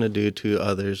it's going to do to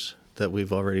others that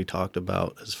we've already talked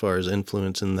about as far as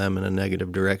influencing them in a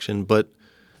negative direction. But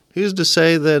who's to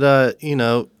say that,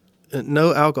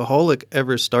 no alcoholic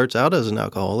ever starts out as an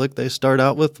alcoholic. They start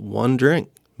out with one drink,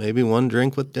 maybe one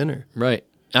drink with dinner. Right.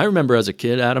 I remember as a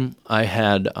kid, Adam, we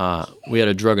had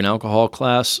a drug and alcohol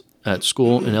class at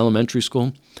school, in elementary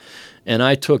school, and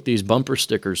I took these bumper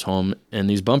stickers home, and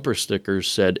these bumper stickers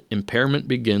said, impairment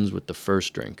begins with the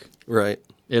first drink. Right.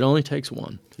 It only takes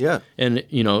one. Yeah. And,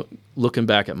 looking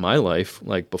back at my life,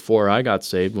 like before I got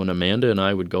saved, when Amanda and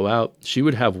I would go out, she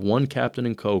would have one Captain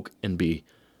and Coke and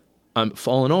I'm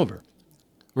falling over.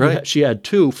 Right. She had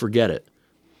two, forget it.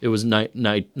 It was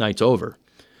night's over.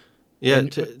 Yeah.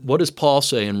 What does Paul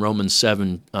say in Romans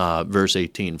 7, verse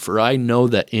 18? For I know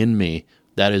that in me,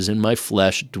 that is in my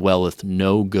flesh, dwelleth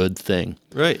no good thing.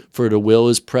 Right. For the will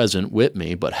is present with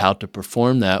me, but how to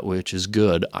perform that which is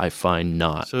good I find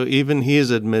not. So even he is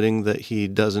admitting that he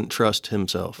doesn't trust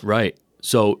himself. Right.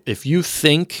 So if you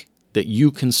think that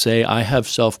you can say, I have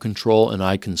self-control and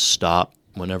I can stop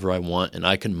whenever I want and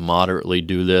I can moderately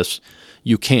do this,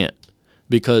 you can't.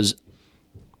 Because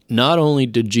not only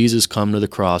did Jesus come to the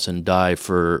cross and die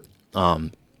for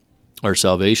our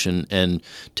salvation and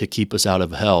to keep us out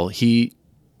of hell, he,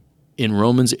 in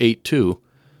Romans 8:2,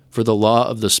 for the law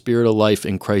of the Spirit of life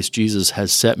in Christ Jesus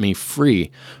has set me free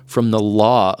from the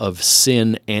law of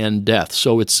sin and death.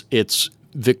 So it's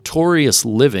victorious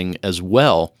living as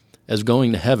well as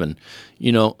going to heaven.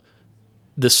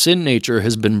 The sin nature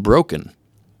has been broken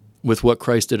with what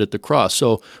Christ did at the cross.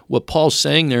 So what Paul's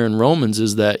saying there in Romans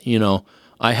is that,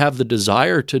 I have the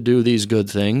desire to do these good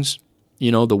things.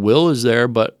 The will is there,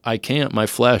 but I can't. My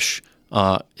flesh,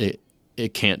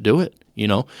 it can't do it.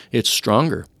 It's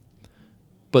stronger.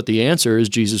 But the answer is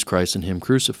Jesus Christ and him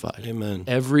crucified. Amen.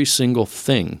 Every single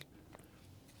thing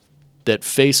that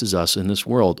faces us in this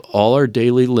world, all our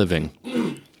daily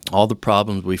living, all the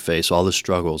problems we face, all the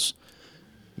struggles,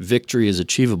 victory is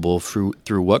achievable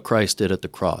through what Christ did at the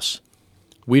cross.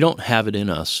 We don't have it in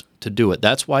us to do it.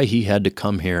 That's why he had to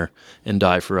come here and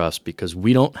die for us, because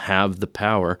we don't have the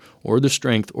power or the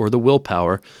strength or the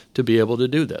willpower to be able to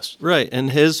do this. Right,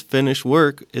 and his finished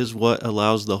work is what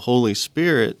allows the Holy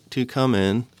Spirit to come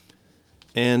in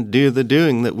and do the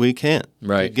doing that we can't.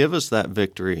 Right. To give us that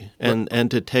victory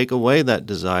and to take away that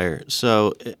desire.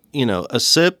 So, a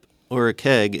sip or a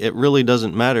keg, it really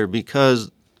doesn't matter,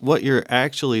 because what you're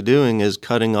actually doing is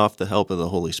cutting off the help of the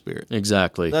Holy Spirit.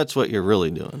 Exactly. That's what you're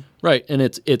really doing. Right, and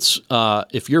it's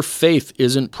if your faith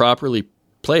isn't properly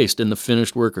placed in the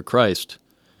finished work of Christ,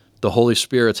 the Holy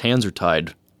Spirit's hands are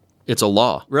tied. It's a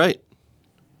law. Right.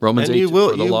 Romans And 8 you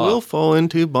for the law. will fall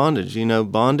into bondage.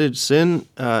 Bondage, sin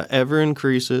ever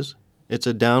increases. It's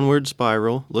a downward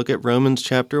spiral. Look at Romans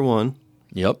chapter 1.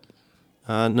 Yep.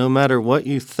 No matter what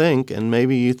you think, and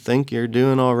maybe you think you're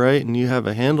doing all right and you have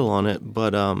a handle on it,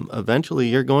 but eventually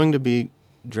you're going to be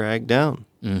dragged down.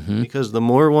 Mm-hmm. Because the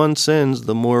more one sins,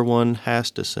 the more one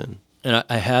has to sin. And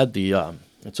I had the,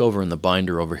 it's over in the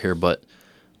binder over here, but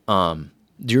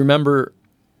do you remember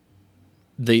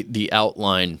the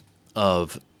outline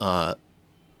of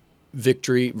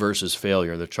victory versus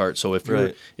failure, the chart? So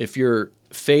if your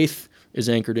faith is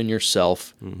anchored in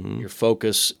yourself, your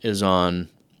focus is on,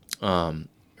 I'm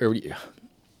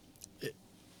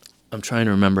trying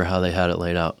to remember how they had it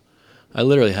laid out. I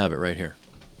literally have it right here.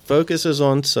 Focus is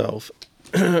on self,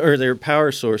 or their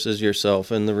power source is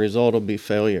yourself, and the result will be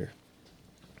failure.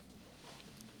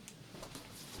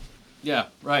 Yeah,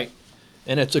 right.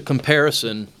 And it's a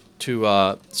comparison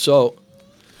to, so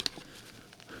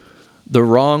the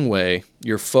wrong way,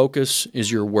 your focus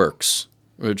is your works,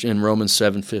 which in Romans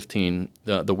 7:15,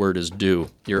 the word is do.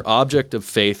 Your object of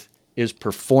faith is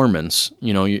performance,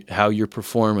 how you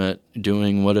perform at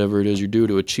doing whatever it is you do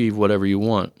to achieve whatever you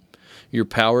want. Your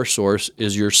power source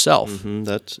is yourself.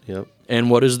 Yep. And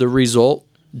what is the result?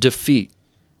 Defeat.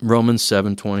 Romans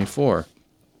 7:24.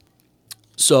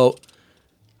 So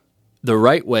the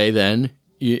right way then,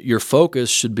 your focus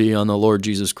should be on the Lord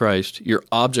Jesus Christ. Your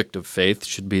object of faith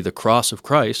should be the cross of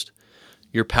Christ.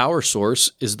 Your power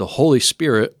source is the Holy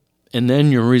Spirit, and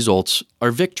then your results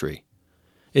are victory.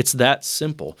 It's that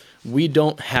simple. We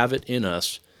don't have it in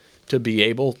us to be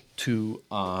able to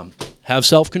have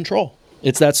self-control.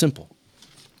 It's that simple.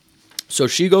 So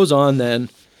she goes on then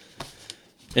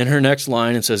in her next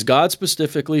line and says, God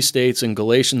specifically states in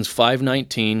Galatians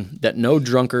 5:19 that no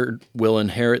drunkard will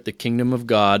inherit the kingdom of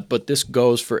God, but this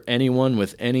goes for anyone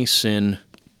with any sin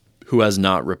who has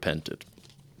not repented.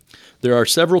 There are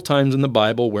several times in the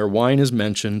Bible where wine is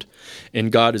mentioned,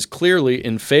 and God is clearly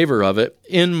in favor of it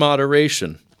in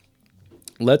moderation.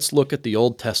 Let's look at the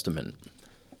Old Testament.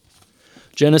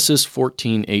 Genesis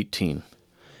 14:18.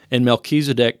 And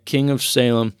Melchizedek, king of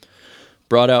Salem,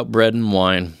 brought out bread and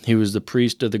wine. He was the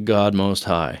priest of the God Most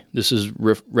High. This is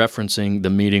referencing the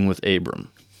meeting with Abram.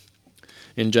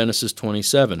 In Genesis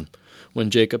 27, when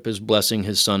Jacob is blessing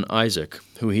his son Isaac,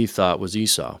 who he thought was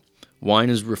Esau, wine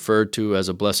is referred to as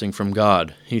a blessing from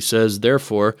God. He says,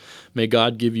 therefore, may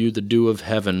God give you the dew of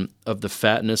heaven, of the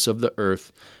fatness of the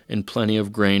earth, and plenty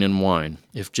of grain and wine.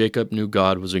 If Jacob knew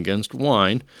God was against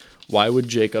wine, why would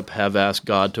Jacob have asked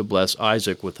God to bless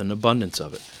Isaac with an abundance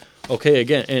of it? Okay,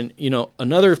 again, and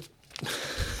another,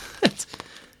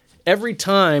 every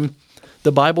time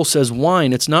the Bible says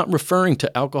wine, it's not referring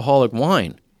to alcoholic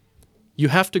wine. You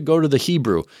have to go to the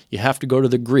Hebrew. You have to go to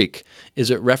the Greek. Is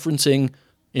it referencing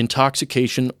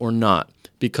intoxication or not?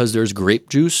 Because there's grape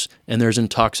juice and there's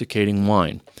intoxicating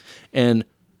wine. And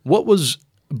what was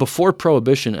before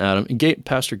Prohibition, Adam,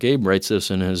 Pastor Gabe writes this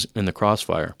in the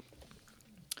Crossfire.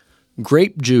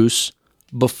 Grape juice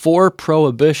before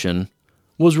Prohibition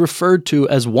was referred to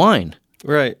as wine.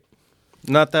 Right.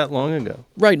 Not that long ago.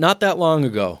 Right, not that long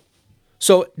ago.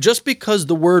 So just because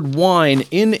the word wine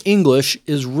in English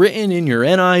is written in your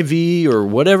NIV or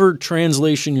whatever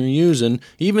translation you're using,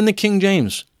 even the King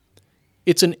James,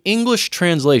 it's an English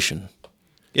translation.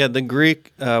 Yeah, the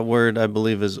Greek word, I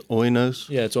believe, is oinos.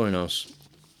 Yeah, it's oinos.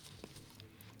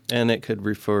 And it could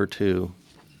refer to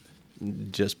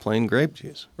just plain grape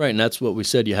juice. Right, and that's what we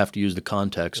said. You have to use the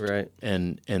context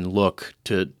and look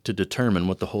to determine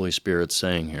what the Holy Spirit's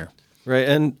saying here. Right,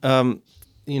 and,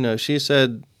 she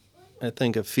said, I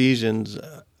think Ephesians,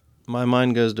 my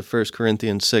mind goes to 1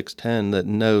 Corinthians 6:10, that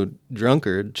no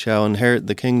drunkard shall inherit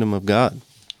the kingdom of God.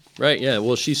 Right, yeah,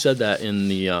 well, she said that in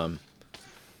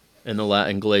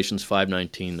Galatians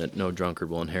 5:19, that no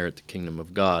drunkard will inherit the kingdom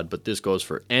of God, but this goes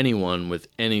for anyone with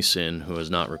any sin who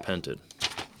has not repented.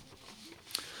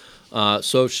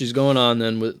 So she's going on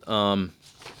then with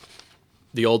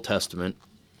the Old Testament.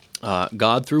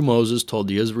 God, through Moses, told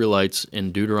the Israelites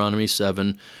in Deuteronomy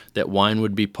 7 that wine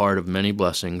would be part of many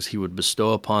blessings he would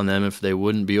bestow upon them if they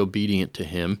wouldn't be obedient to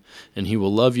him, and he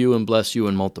will love you and bless you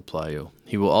and multiply you.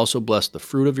 He will also bless the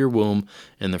fruit of your womb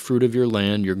and the fruit of your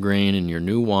land, your grain and your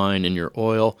new wine and your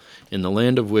oil, in the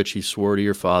land of which he swore to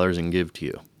your fathers and give to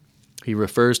you. He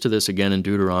refers to this again in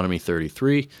Deuteronomy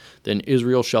 33. Then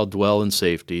Israel shall dwell in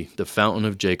safety, the fountain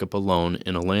of Jacob alone,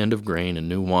 in a land of grain and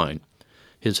new wine.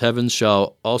 His heavens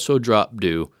shall also drop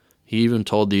dew. He even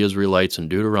told the Israelites in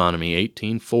Deuteronomy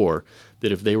 18:4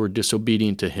 that if they were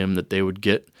disobedient to him, that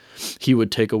he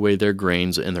would take away their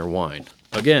grains and their wine.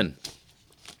 Again,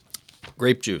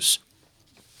 grape juice.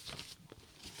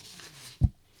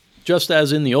 Just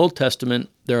as in the Old Testament,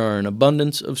 there are an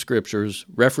abundance of scriptures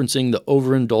referencing the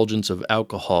overindulgence of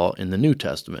alcohol in the New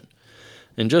Testament.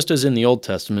 And just as in the Old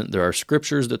Testament, there are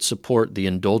scriptures that support the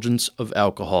indulgence of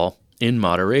alcohol in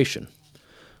moderation.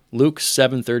 Luke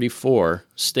 7:34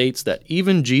 states that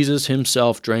even Jesus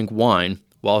himself drank wine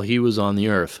while he was on the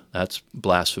earth. That's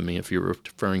blasphemy if you're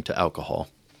referring to alcohol.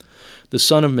 The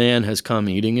Son of Man has come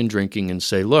eating and drinking, and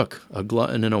say, look, a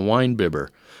glutton and a winebibber,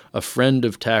 a friend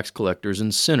of tax collectors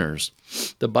and sinners.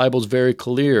 The Bible's very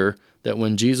clear that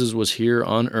when Jesus was here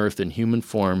on earth in human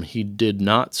form, he did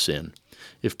not sin.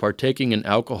 If partaking in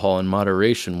alcohol in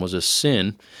moderation was a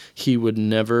sin, he would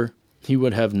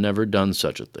have never done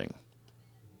such a thing.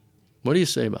 What do you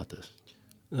say about this?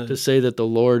 To say that the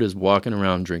Lord is walking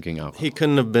around drinking alcohol. He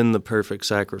couldn't have been the perfect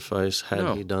sacrifice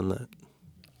had he done that.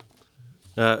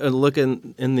 Look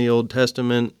in the Old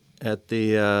Testament at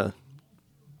the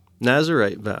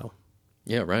Nazirite vow.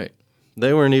 Yeah, right.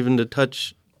 They weren't even to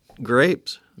touch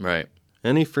grapes. Right.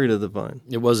 Any fruit of the vine.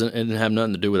 It didn't have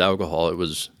nothing to do with alcohol. It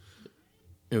was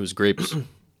grapes.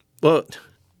 Well,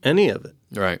 any of it.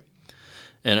 Right.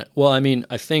 And, well, I mean,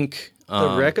 I think...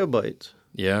 the Rechabites.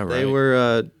 Yeah, right. They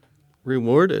were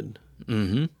rewarded.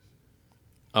 Mm-hmm.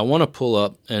 I want to pull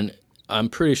up, and I'm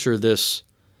pretty sure this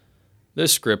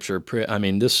scripture,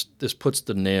 this puts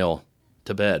the nail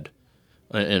to bed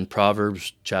in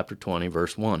Proverbs chapter 20,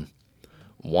 verse 1.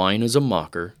 Wine is a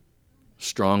mocker,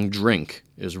 strong drink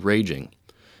is raging,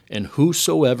 and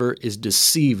whosoever is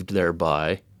deceived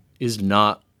thereby is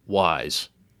not wise.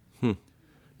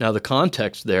 Now, the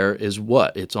context there is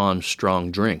what? It's on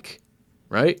strong drink,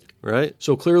 right? Right.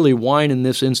 So clearly wine in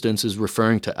this instance is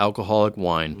referring to alcoholic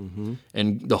wine. Mm-hmm.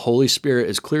 And the Holy Spirit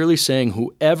is clearly saying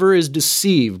whoever is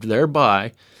deceived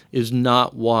thereby is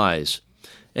not wise.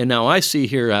 And now I see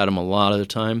here, Adam, a lot of the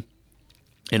time,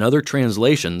 in other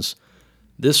translations,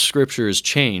 this scripture is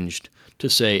changed to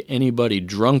say anybody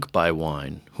drunk by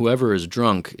wine, whoever is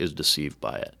drunk is deceived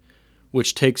by it,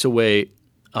 which takes away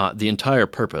the entire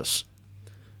purpose.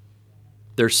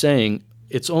 They're saying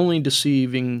it's only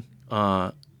deceiving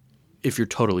if you're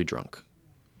totally drunk.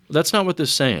 That's not what this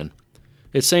is saying.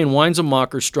 It's saying wine's a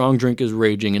mocker, strong drink is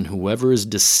raging, and whoever is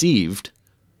deceived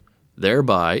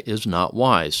thereby is not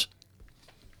wise.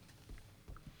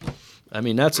 I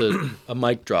mean, that's a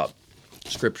mic drop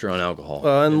scripture on alcohol.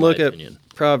 And look at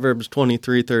Proverbs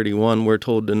 23:31. We're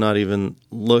told to not even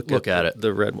look at it.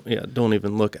 The red one. Yeah, don't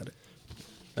even look at it.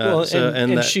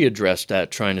 And she addressed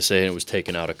that, trying to say it was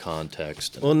taken out of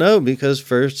context. Well, no, because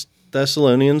 1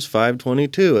 Thessalonians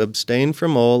 5:22, abstain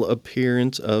from all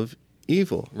appearance of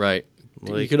evil. Right.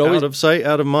 Like, you could always, out of sight,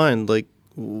 out of mind. Like,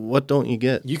 what don't you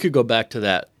get? You could go back to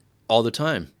that all the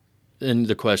time. And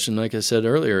the question, like I said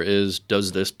earlier, is,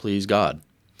 does this please God?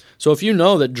 So if you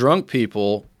know that drunk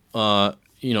people,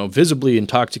 visibly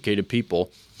intoxicated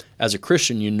people, as a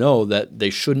Christian, you know that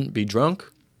they shouldn't be drunk,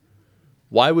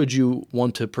 why would you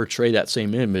want to portray that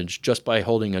same image just by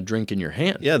holding a drink in your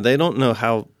hand? Yeah, they don't know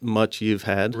how much you've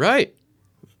had. Right.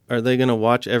 Are they going to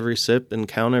watch every sip and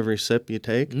count every sip you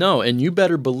take? No, and you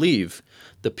better believe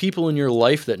the people in your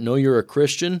life that know you're a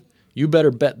Christian, you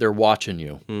better bet they're watching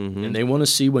you. Mm-hmm. And they want to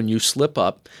see when you slip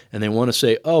up, and they want to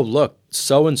say, oh, look,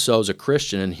 so-and-so's a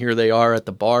Christian, and here they are at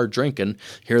the bar drinking.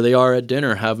 Here they are at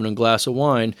dinner having a glass of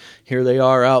wine. Here they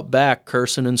are out back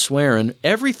cursing and swearing.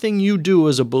 Everything you do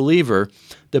as a believer,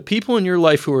 the people in your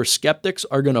life who are skeptics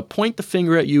are going to point the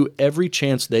finger at you every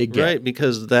chance they get. Right,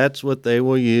 because that's what they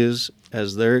will use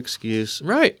as their excuse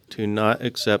to not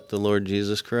accept the Lord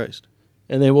Jesus Christ.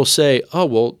 And they will say, oh,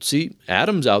 well, see,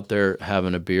 Adam's out there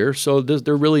having a beer, so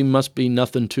there really must be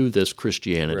nothing to this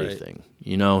Christianity thing.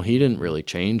 You know, he didn't really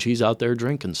change. He's out there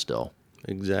drinking still.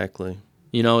 Exactly.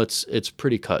 You know, it's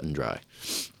pretty cut and dry.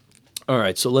 All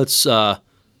right, so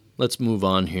let's move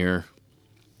on here.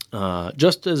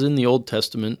 Just as in the Old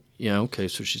Testament, so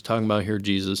she's talking about here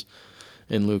Jesus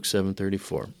in Luke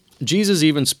 7:34. Jesus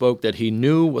even spoke that he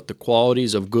knew what the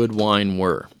qualities of good wine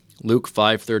were. Luke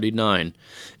 5:39,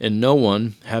 and no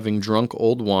one, having drunk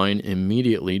old wine,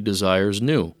 immediately desires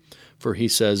new, for he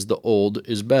says the old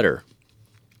is better.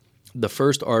 The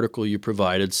first article you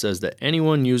provided says that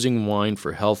anyone using wine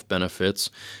for health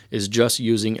benefits is just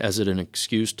using as an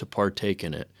excuse to partake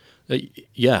in it.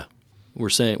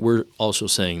 We're also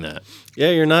saying that. Yeah,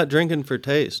 you're not drinking for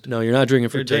taste. No, you're not drinking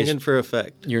for taste. You're drinking for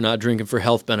effect. You're not drinking for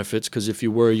health benefits, because if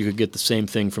you were, you could get the same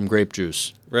thing from grape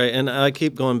juice. Right, and I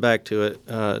keep going back to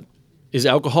it. Is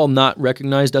alcohol not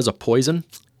recognized as a poison?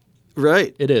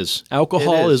 Right. It is.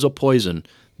 Alcohol is a poison.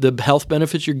 The health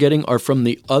benefits you're getting are from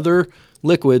the other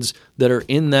liquids that are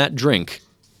in that drink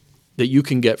that you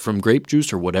can get from grape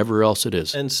juice or whatever else it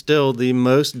is. And still, the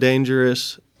most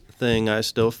dangerous thing I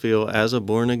still feel as a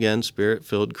born-again,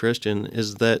 Spirit-filled Christian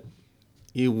is that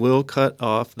you will cut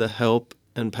off the help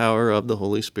and power of the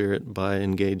Holy Spirit by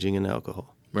engaging in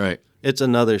alcohol. Right. It's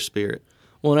another spirit.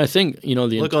 Well, and I think,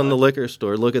 Look on the liquor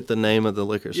store. Look at the name of the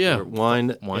liquor store. Yeah.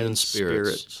 Wine and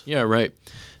spirits. Yeah, right.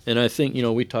 And I think,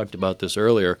 we talked about this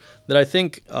earlier, that I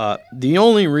think the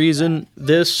only reason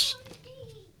this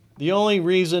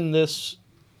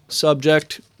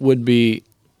subject would be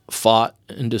fought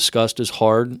and discussed as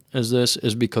hard as this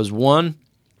is because, one,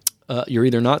 you're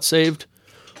either not saved,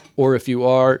 or if you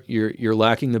are, you're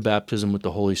lacking the baptism with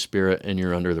the Holy Spirit and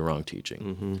you're under the wrong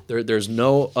teaching. Mm-hmm. There's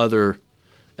no other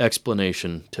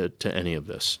explanation to any of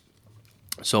this.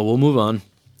 So we'll move on.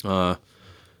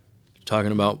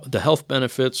 Talking about the health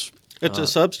benefits. It's a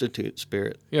substitute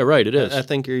spirit. Yeah, right, it is. I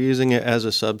think you're using it as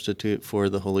a substitute for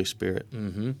the Holy Spirit.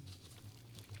 Mm-hmm.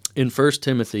 In 1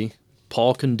 Timothy,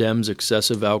 Paul condemns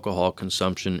excessive alcohol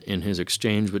consumption in his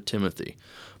exchange with Timothy,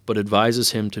 but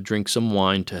advises him to drink some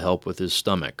wine to help with his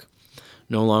stomach.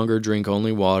 No longer drink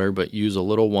only water, but use a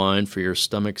little wine for your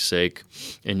stomach's sake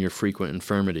and your frequent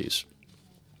infirmities.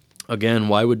 Again,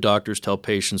 why would doctors tell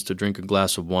patients to drink a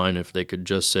glass of wine if they could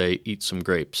just say, eat some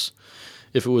grapes?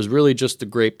 If it was really just the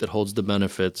grape that holds the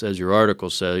benefits, as your article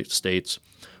states,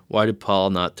 why did Paul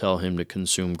not tell him to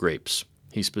consume grapes?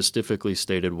 He specifically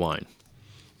stated wine.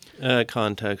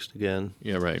 Context again.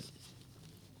 Yeah, right.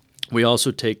 We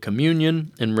also take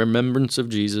communion in remembrance of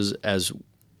Jesus as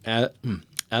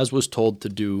was told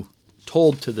to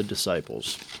the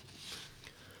disciples.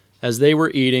 As they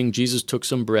were eating, Jesus took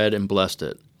some bread and blessed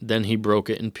it. Then he broke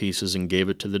it in pieces and gave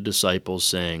it to the disciples,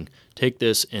 saying, "Take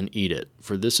this and eat it,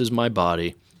 for this is my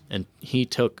body." And he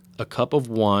took a cup of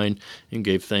wine and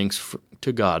gave thanks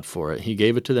to God for it. He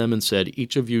gave it to them and said,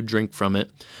 "Each of you drink from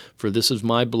it, for this is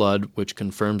my blood, which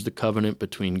confirms the covenant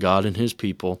between God and his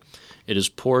people. It is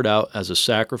poured out as a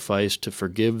sacrifice to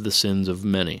forgive the sins of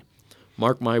many.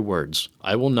 Mark my words,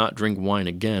 I will not drink wine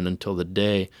again until the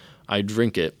day I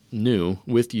drink it new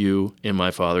with you in my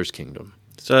Father's kingdom."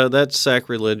 So that's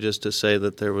sacrilegious to say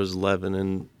that there was leaven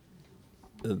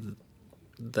in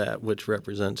that which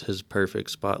represents his perfect,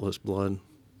 spotless blood.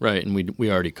 Right, and we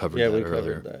already covered that earlier. Yeah, we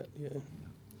covered that, yeah.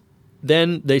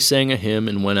 Then they sang a hymn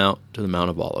and went out to the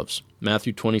Mount of Olives.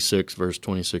 Matthew 26, verse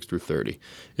 26 through 30.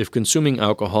 If consuming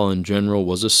alcohol in general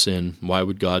was a sin, why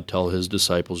would God tell his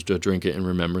disciples to drink it in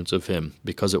remembrance of him?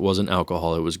 Because it wasn't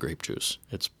alcohol, it was grape juice.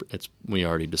 We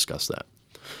already discussed that.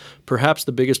 Perhaps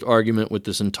the biggest argument with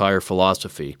this entire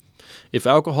philosophy. If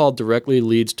alcohol directly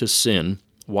leads to sin,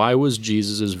 why was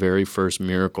Jesus' very first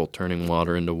miracle turning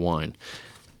water into wine?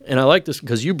 And I like this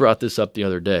because you brought this up the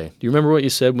other day. Do you remember what you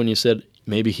said when you said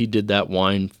maybe he did that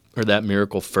wine or that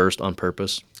miracle first on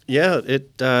purpose? Yeah,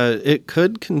 it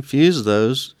could confuse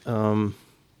those to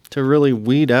really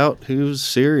weed out who's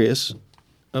serious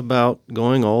about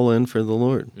going all in for the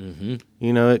Lord.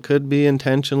 Mm-hmm. It could be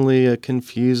intentionally a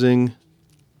confusing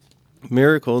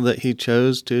miracle that he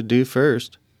chose to do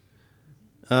first.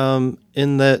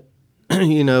 In that,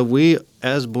 we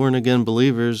as born-again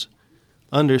believers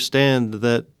understand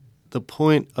that the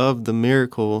point of the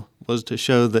miracle was to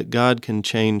show that God can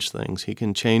change things. He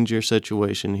can change your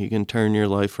situation. He can turn your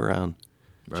life around,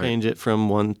 change it from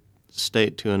one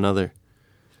state to another.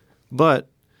 But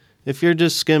if you're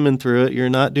just skimming through it, you're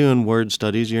not doing word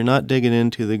studies, you're not digging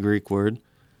into the Greek word,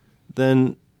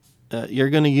 then you're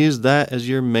going to use that as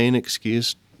your main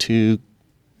excuse to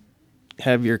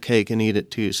have your cake and eat it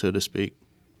too, so to speak.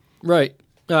 Right.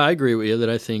 I agree with you that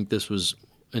I think this was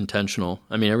intentional.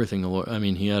 I mean, everything the Lord,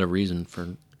 he had a reason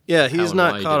for. Yeah, he's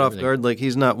not caught off guard. Like,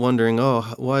 he's not wondering,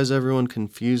 why is everyone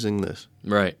confusing this?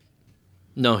 Right.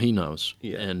 No, he knows.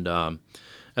 Yeah. And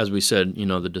as we said,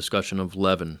 the discussion of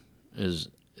leaven is.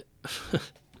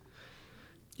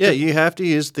 Yeah, you have to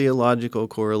use theological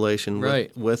correlation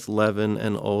right. with leaven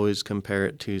and always compare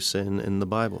it to sin in the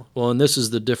Bible. Well, and this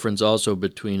is the difference also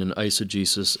between an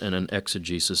eisegesis and an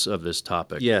exegesis of this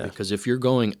topic. Yeah. Because if you're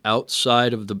going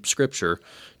outside of the Scripture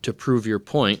to prove your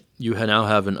point, you now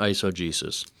have an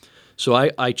eisegesis. So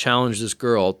I challenge this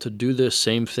girl to do this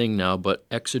same thing now, but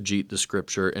exegete the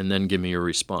Scripture and then give me your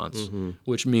response,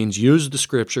 which means use the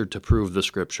Scripture to prove the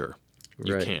Scripture.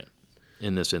 You can't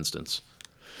in this instance.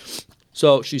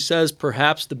 So she says,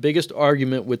 perhaps the biggest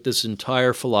argument with this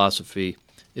entire philosophy,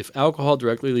 if alcohol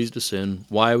directly leads to sin,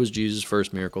 why was Jesus'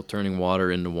 first miracle turning water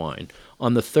into wine?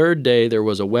 On the third day, there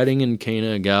was a wedding in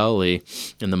Cana of Galilee,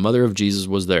 and the mother of Jesus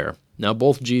was there. Now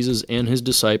both Jesus and his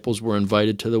disciples were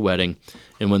invited to the wedding,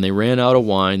 and when they ran out of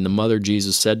wine, the mother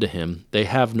Jesus said to him, "They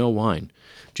have no wine."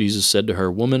 Jesus said to her,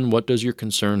 "Woman, what does your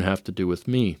concern have to do with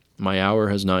me? My hour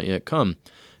has not yet come."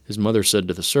 His mother said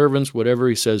to the servants, "Whatever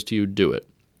he says to you, do it."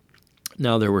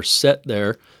 Now there were set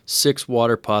there 6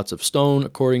 water pots of stone,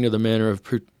 according to the manner of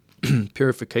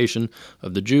purification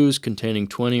of the Jews, containing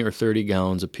 20 or 30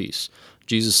 gallons apiece.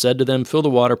 Jesus said to them, "Fill the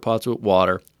water pots with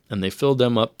water," and they filled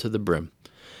them up to the brim.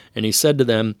 And he said to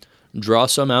them, "Draw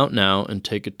some out now, and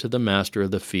take it to the master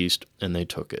of the feast." And they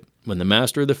took it. When the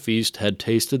master of the feast had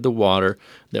tasted the water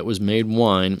that was made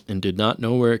wine, and did not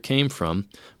know where it came from,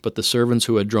 but the servants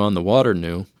who had drawn the water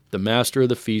knew, the master of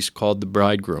the feast called the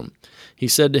bridegroom. He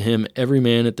said to him, "Every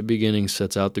man at the beginning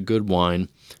sets out the good wine,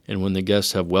 and when the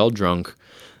guests have well drunk,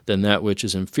 then that which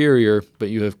is inferior, but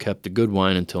you have kept the good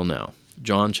wine until now."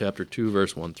 John chapter 2,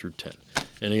 verse 1 through 10.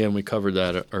 And again, we covered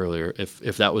that earlier.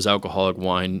 If that was alcoholic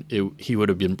wine, he would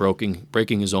have been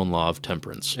breaking his own law of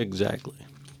temperance. Exactly.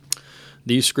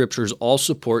 These scriptures all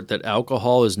support that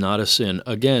alcohol is not a sin.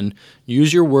 Again,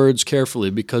 use your words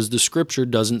carefully, because the scripture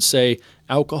doesn't say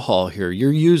alcohol here.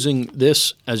 You're using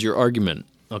this as your argument,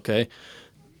 okay?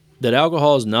 That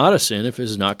alcohol is not a sin if it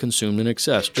is not consumed in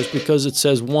excess. Just because it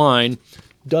says wine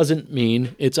doesn't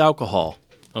mean it's alcohol,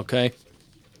 okay?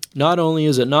 Not only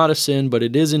is it not a sin, but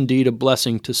it is indeed a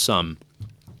blessing to some.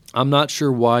 I'm not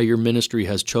sure why your ministry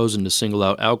has chosen to single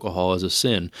out alcohol as a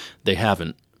sin. They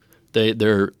haven't.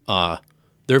 They're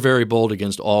very bold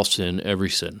against all sin, every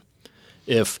sin.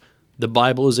 If the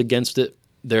Bible is against it,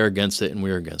 they're against it, and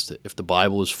we're against it. If the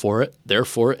Bible is for it, they're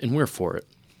for it, and we're for it.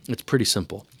 It's pretty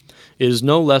simple. It is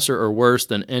no lesser or worse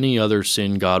than any other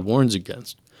sin God warns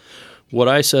against. What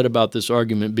I said about this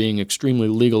argument being extremely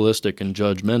legalistic and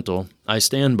judgmental, I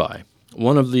stand by.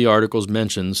 One of the articles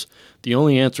mentions, the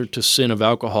only answer to sin of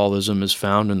alcoholism is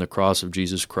found in the cross of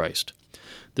Jesus Christ.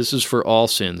 This is for all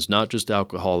sins, not just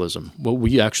alcoholism. Well,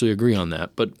 we actually agree on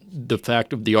that, but the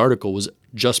fact of the article was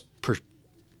just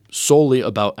solely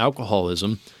about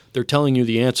alcoholism. They're telling you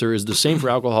the answer is the same for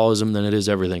alcoholism than it is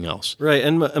everything else. Right,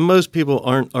 and most people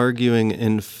aren't arguing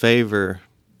in favor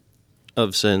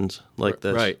of sins like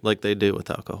this, right, like they do with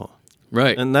alcohol.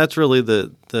 Right. And that's really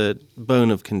the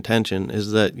bone of contention,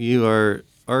 is that you are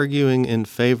arguing in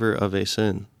favor of a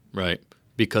sin. Right,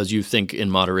 because you think in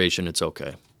moderation it's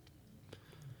okay.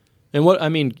 And what, I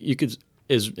mean,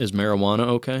 is marijuana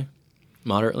okay?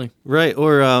 Moderately? Right,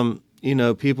 or,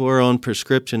 people are on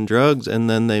prescription drugs and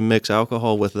then they mix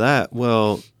alcohol with that.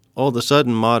 Well, all of a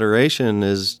sudden moderation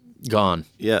is gone.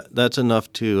 Yeah, that's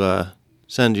enough to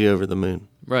send you over the moon.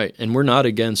 Right, and we're not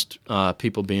against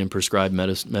people being prescribed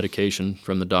medication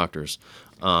from the doctors.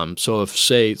 So if,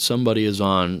 say, somebody is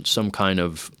on some kind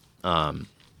of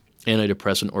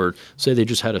antidepressant, or say they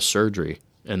just had a surgery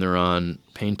and they're on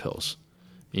pain pills,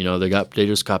 they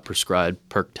just got prescribed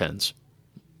Perc-10s,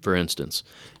 for instance,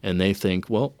 and they think,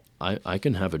 well, I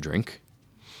can have a drink.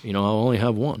 I'll only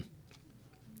have one.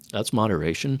 That's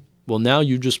moderation. Well, now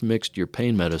you just mixed your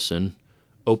pain medicine,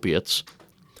 opiates,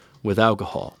 with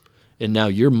alcohol. And now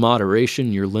your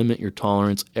moderation, your limit, your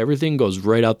tolerance, everything goes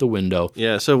right out the window.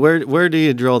 Yeah, so where do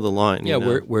you draw the line? Yeah,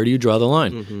 where do you draw the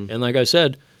line? Mm-hmm. And like I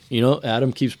said,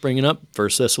 Adam keeps bringing up 1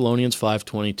 Thessalonians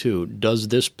 5:22. Does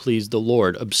this please the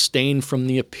Lord? Abstain from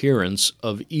the appearance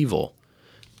of evil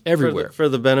everywhere. For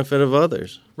the benefit of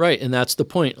others. Right, and that's the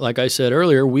point. Like I said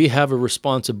earlier, we have a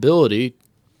responsibility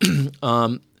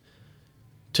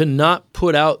to not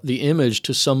put out the image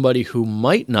to somebody who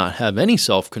might not have any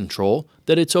self-control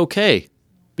that it's okay,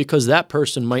 because that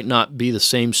person might not be the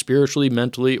same spiritually,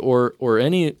 mentally, or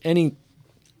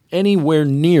anywhere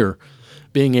near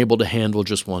being able to handle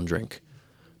just one drink.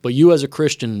 But you as a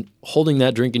Christian, holding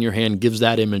that drink in your hand gives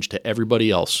that image to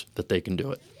everybody else that they can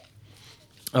do it.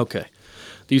 Okay.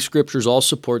 These scriptures all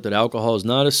support that alcohol is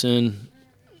not a sin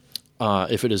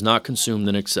if it is not consumed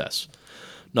in excess.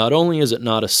 Not only is it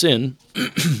not a sin,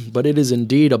 but it is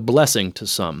indeed a blessing to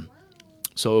some.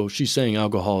 So she's saying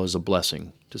alcohol is a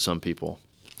blessing to some people.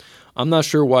 I'm not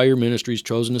sure why your ministry's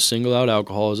chosen to single out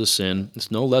alcohol as a sin. It's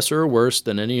no lesser or worse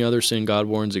than any other sin God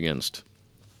warns against.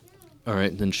 All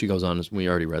right, then she goes on, we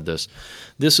already read this.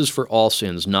 This is for all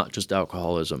sins, not just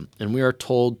alcoholism. And we are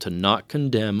told to not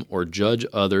condemn or judge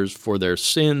others for their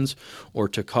sins or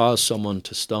to cause someone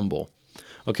to stumble.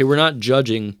 Okay, we're not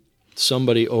judging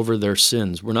somebody over their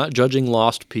sins. We're not judging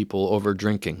lost people over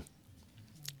drinking.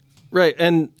 Right,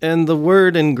 and the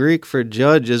word in Greek for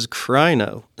judge is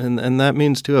krino, and that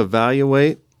means to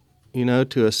evaluate,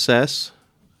 to assess,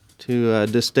 to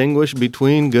distinguish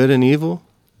between good and evil.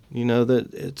 That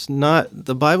it's not,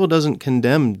 the Bible doesn't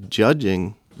condemn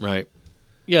judging. Right.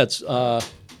 Yeah, it's, where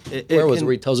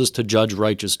he tells us to judge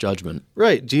righteous judgment.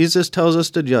 Right, Jesus tells us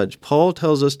to judge. Paul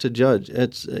tells us to judge.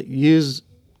 It's use,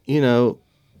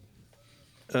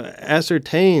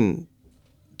 ascertain,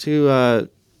 to,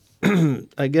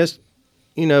 I guess,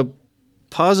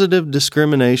 positive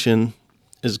discrimination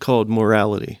is called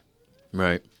morality.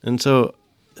 Right. And so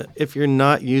if you're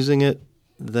not using it,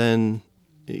 then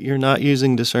you're not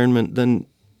using discernment, then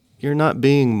you're not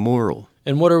being moral.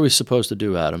 And what are we supposed to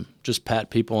do, Adam? Just pat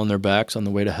people on their backs on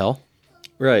the way to hell?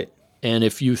 Right. And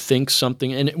if you think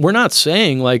something, and we're not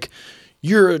saying like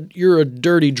you're a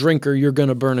dirty drinker, you're going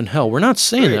to burn in hell. We're not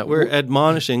saying that. We're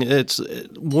admonishing. It's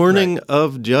warning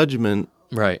of judgment.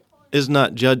 Right. Is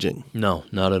not judging. No,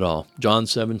 not at all. John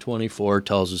 7:24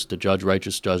 tells us to judge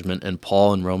righteous judgment, and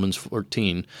Paul in Romans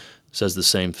 14 says the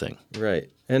same thing. Right.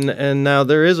 And now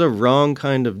there is a wrong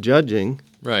kind of judging.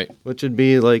 Right. Which would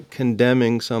be like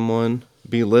condemning someone,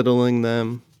 belittling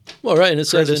them. Well, right, and it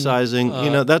says criticizing.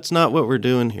 That's not what we're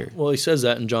doing here. Well, he says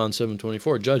that in John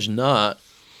 7:24. Judge not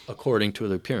according to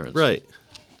the appearance. Right.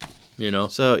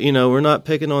 So, we're not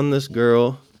picking on this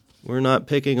girl. We're not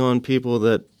picking on people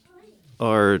that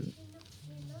are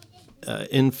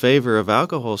in favor of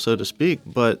alcohol, so to speak,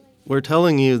 but we're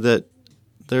telling you that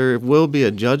there will be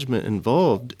a judgment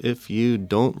involved if you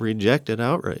don't reject it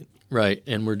outright. Right,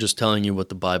 and we're just telling you what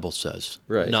the Bible says,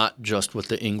 right? Not just what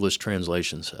the English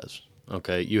translation says.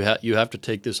 Okay, you have to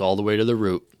take this all the way to the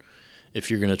root if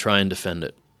you're going to try and defend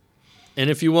it. And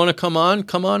if you want to come on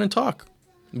and talk.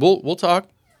 We'll talk.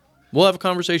 We'll have a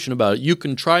conversation about it. You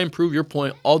can try and prove your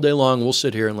point all day long. We'll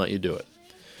sit here and let you do it.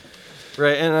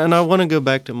 Right, and I want to go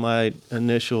back to my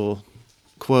initial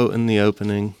quote in the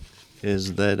opening,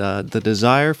 is that the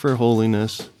desire for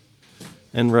holiness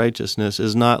and righteousness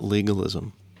is not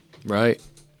legalism. Right.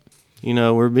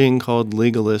 We're being called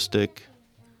legalistic.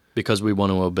 Because we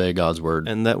want to obey God's word.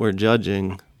 And that we're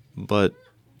judging, but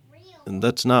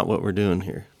that's not what we're doing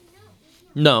here.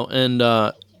 No, and,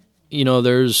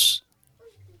 there's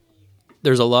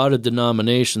a lot of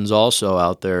denominations also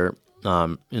out there,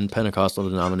 in Pentecostal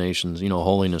denominations,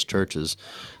 holiness churches,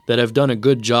 that have done a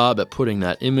good job at putting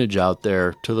that image out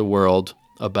there to the world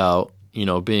about,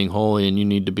 being holy and you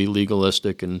need to be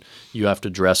legalistic and you have to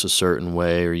dress a certain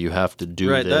way or you have to do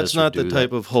this. Right, that's not the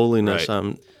type of holiness right.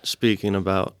 I'm speaking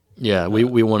about. Yeah,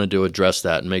 we wanted to address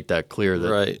that and make that clear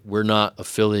that right. We're not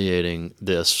affiliating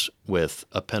this with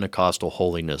a Pentecostal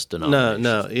holiness denomination.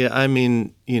 No. Yeah, I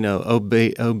mean,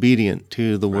 obedient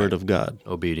to the Word of God.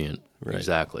 Obedient, right.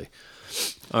 Exactly.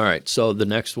 All right, so the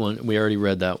next one, we already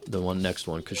read the next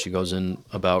one, because she goes in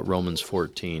about Romans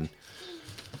 14.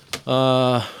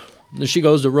 She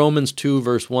goes to Romans 2,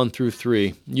 verse 1 through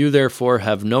 3. You therefore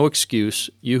have no excuse,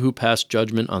 you who pass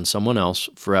judgment on someone else,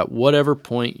 for at whatever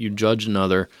point you judge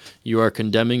another, you are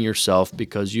condemning yourself,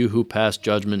 because you who pass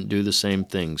judgment do the same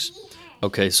things.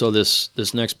 Okay, so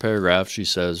this next paragraph, she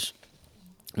says,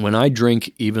 when I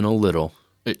drink even a little,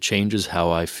 it changes how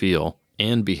I feel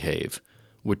and behave,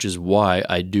 which is why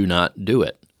I do not do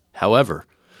it. However,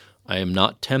 I am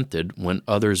not tempted when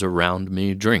others around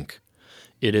me drink.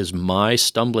 It is my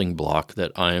stumbling block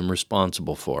that I am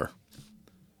responsible for.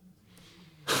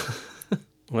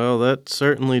 Well, that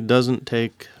certainly doesn't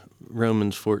take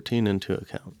Romans 14 into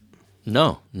account.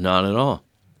 No, not at all.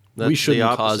 That's we shouldn't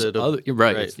the cause opposite other,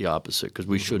 right, it's the opposite, because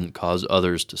we shouldn't cause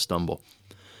others to stumble.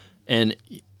 And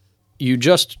you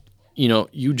just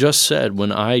said,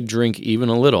 when I drink even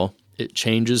a little, it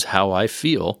changes how I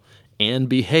feel and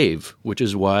behave, which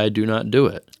is why I do not do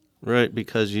it. Right,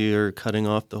 because you're cutting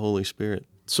off the Holy Spirit.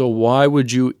 So why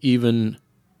would you even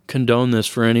condone this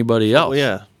for anybody else? Well,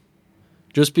 yeah.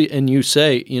 And you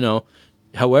say,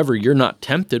 however, you're not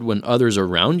tempted when others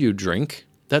around you drink.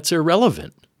 That's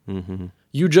irrelevant. Mm-hmm.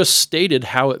 You just stated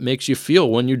how it makes you feel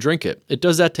when you drink it. It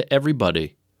does that to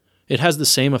everybody. It has the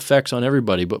same effects on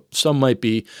everybody, but some might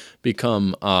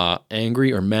become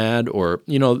angry or mad, or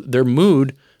their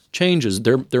mood changes.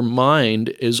 Their mind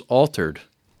is altered.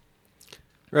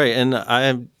 Right, and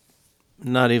I'm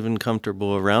not even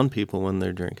comfortable around people when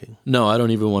they're drinking. No, I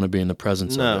don't even want to be in the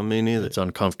presence of it. No, me neither. It's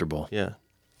uncomfortable. Yeah.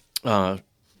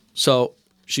 So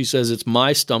she says it's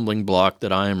my stumbling block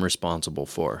that I am responsible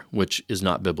for, which is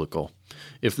not biblical.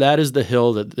 If that is the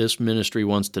hill that this ministry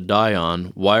wants to die on,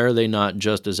 why are they not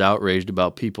just as outraged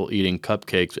about people eating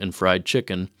cupcakes and fried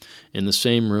chicken in the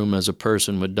same room as a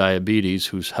person with diabetes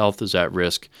whose health is at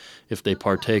risk if they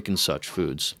partake in such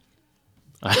foods?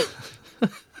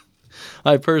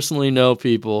 I personally know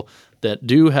people that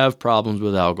do have problems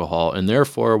with alcohol, and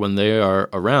therefore when they are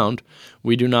around,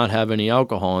 we do not have any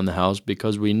alcohol in the house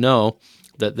because we know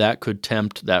that could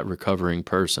tempt that recovering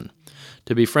person.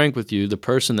 To be frank with you, the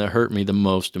person that hurt me the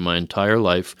most in my entire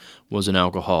life was an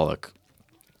alcoholic.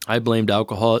 I blamed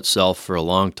alcohol itself for a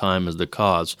long time as the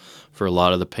cause for a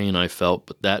lot of the pain I felt,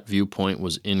 but that viewpoint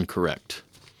was incorrect.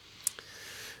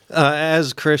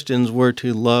 As Christians, we're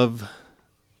to love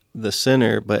the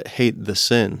sinner but hate the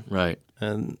sin. Right.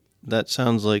 And that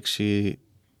sounds like she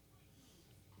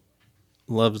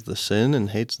loves the sin and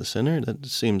hates the sinner? That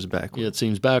seems backwards. Yeah, it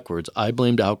seems backwards. I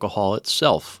blamed alcohol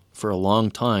itself for a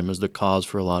long time as the cause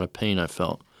for a lot of pain I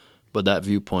felt, but that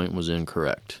viewpoint was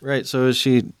incorrect. Right, so is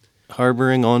she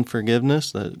harboring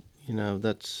unforgiveness?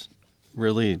 That's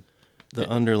really the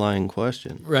underlying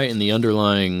question. Right, and the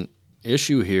underlying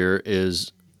issue here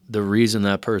is the reason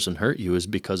that person hurt you is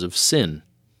because of sin.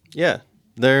 Yeah,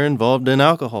 they're involved in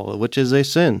alcohol, which is a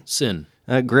sin. Sin.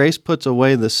 Grace puts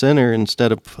away the sinner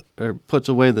puts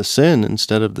away the sin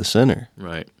instead of the sinner.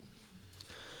 Right.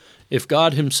 If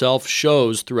God himself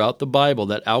shows throughout the Bible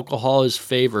that alcohol is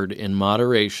favored in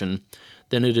moderation,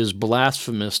 then it is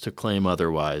blasphemous to claim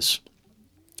otherwise.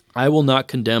 I will not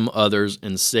condemn others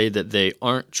and say that they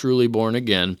aren't truly born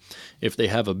again if they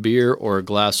have a beer or a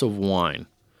glass of wine.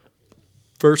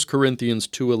 1 Corinthians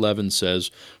 2:11 says,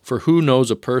 "For who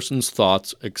knows a person's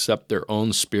thoughts except their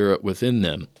own spirit within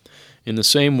them? In the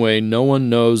same way, no one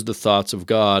knows the thoughts of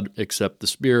God except the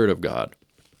Spirit of God.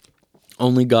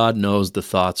 Only God knows the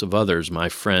thoughts of others, my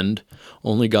friend.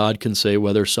 Only God can say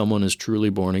whether someone is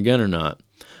truly born again or not.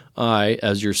 I,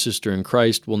 as your sister in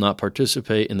Christ, will not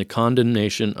participate in the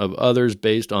condemnation of others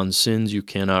based on sins you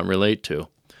cannot relate to.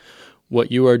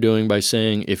 What you are doing by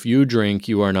saying, if you drink,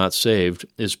 you are not saved,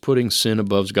 is putting sin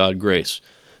above God's grace.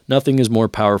 Nothing is more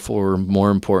powerful or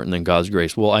more important than God's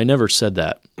grace." Well, I never said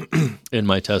that in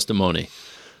my testimony.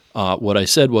 What I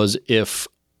said was if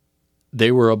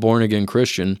they were a born-again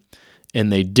Christian and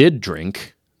they did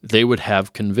drink, they would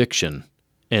have conviction,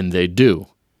 and they do,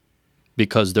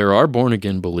 because there are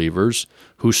born-again believers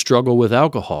who struggle with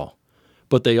alcohol,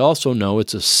 but they also know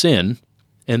it's a sin,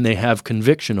 and they have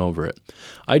conviction over it.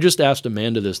 I just asked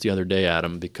Amanda this the other day,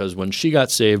 Adam, because when she got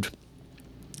saved,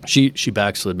 she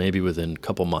backslid maybe within a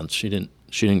couple months. She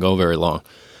didn't go very long,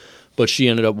 but she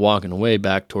ended up walking away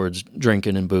back towards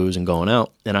drinking and booze and going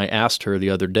out. And I asked her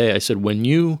the other day, I said, when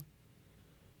you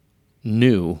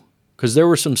knew, because there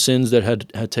were some sins that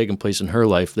had taken place in her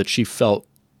life that she felt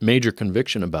major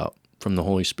conviction about from the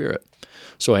Holy Spirit.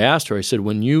 So I asked her, I said,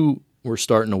 when you were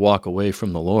starting to walk away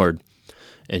from the Lord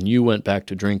and you went back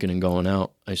to drinking and going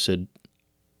out, I said,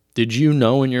 did you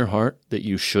know in your heart that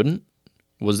you shouldn't?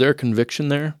 Was there conviction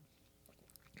there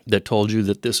that told you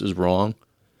that this is wrong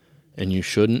and you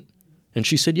shouldn't? And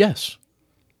she said yes.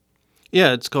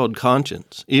 Yeah, it's called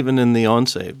conscience. Even in the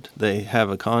unsaved, they have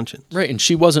a conscience. Right, and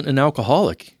she wasn't an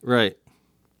alcoholic. Right.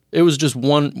 It was just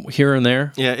one here and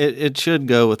there. Yeah, it should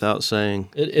go without saying.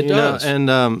 It does.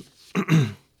 And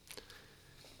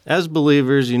as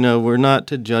believers, we're not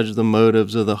to judge the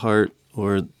motives of the heart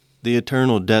or the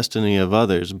eternal destiny of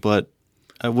others, but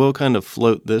I will kind of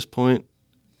float this point,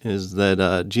 is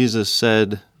that Jesus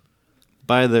said,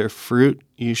 by their fruit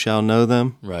you shall know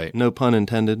them. Right. No pun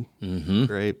intended. Mm-hmm.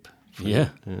 Grape. Fruit. Yeah.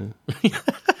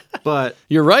 But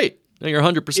you're right. You're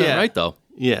 100% right, though.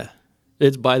 Yeah.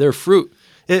 It's by their fruit.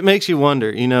 It makes you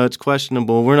wonder. It's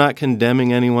questionable. We're not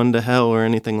condemning anyone to hell or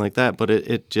anything like that, but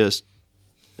it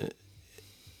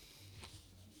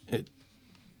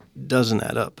doesn't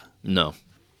add up. No.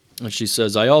 And she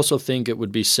says, I also think it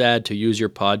would be sad to use your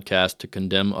podcast to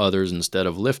condemn others instead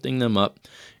of lifting them up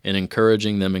and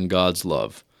encouraging them in God's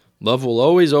love. Love will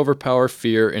always overpower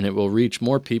fear, and it will reach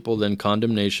more people than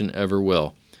condemnation ever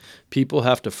will. People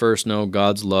have to first know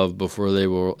God's love before they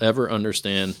will ever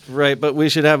understand. Right, but we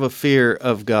should have a fear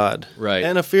of God. Right.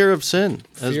 And a fear of sin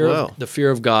as well. The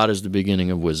fear of God is the beginning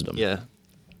of wisdom. Yeah.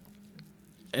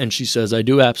 And she says, I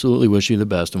do absolutely wish you the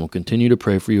best and will continue to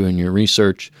pray for you in your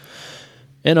research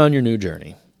and on your new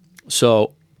journey.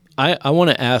 So I want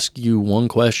to ask you one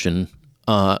question.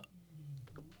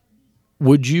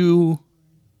 Would you,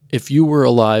 if you were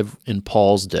alive in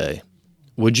Paul's day,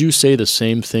 would you say the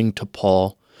same thing to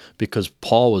Paul? Because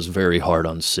Paul was very hard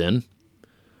on sin.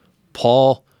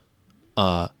 Paul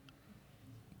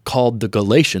called the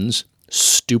Galatians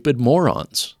stupid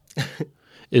morons.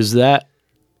 Is that,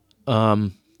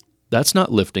 that's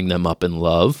not lifting them up in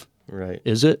love, right?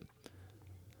 Is it?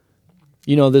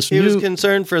 He was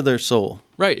concerned for their soul.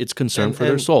 Right, it's concern for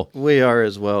their soul. We are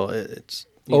as well. It's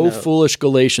foolish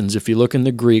Galatians. If you look in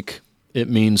the Greek, it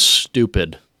means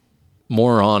stupid.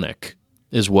 Moronic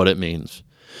is what it means.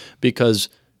 Because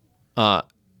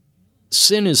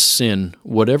sin is sin,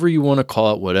 whatever you want to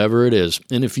call it, whatever it is.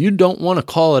 And if you don't want to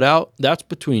call it out, that's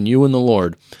between you and the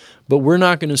Lord. But we're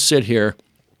not going to sit here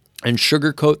and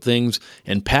sugarcoat things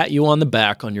and pat you on the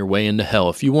back on your way into hell.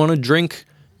 If you want to drink,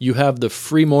 you have the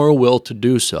free moral will to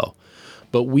do so.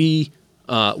 But we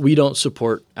don't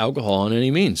support alcohol in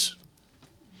any means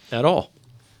at all.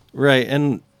 Right,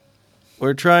 and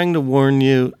we're trying to warn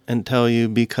you and tell you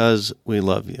because we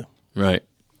love you. Right.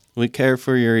 We care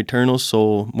for your eternal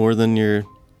soul more than your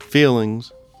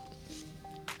feelings.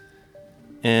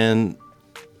 And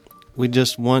we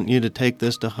just want you to take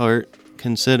this to heart.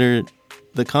 Consider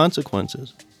the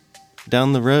consequences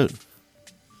down the road.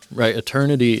 Right.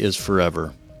 Eternity is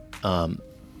forever.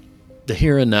 The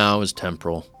here and now is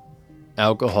temporal.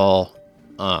 Alcohol,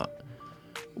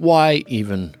 why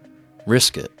even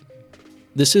risk it?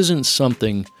 This isn't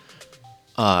something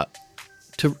to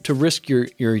risk your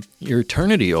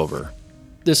eternity over.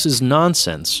 This is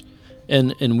nonsense.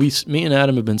 And me and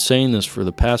Adam have been saying this for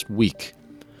the past week.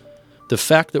 The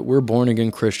fact that we're born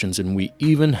again Christians and we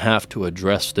even have to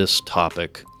address this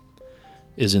topic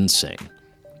is insane.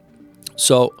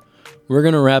 So we're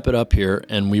going to wrap it up here,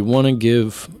 and we want to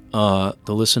give the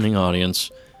listening audience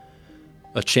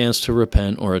a chance to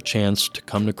repent or a chance to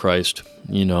come to Christ.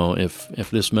 You know, if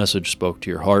this message spoke to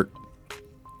your heart,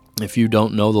 if you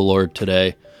don't know the Lord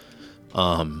today,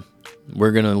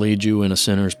 we're going to lead you in a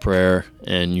sinner's prayer,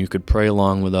 and you could pray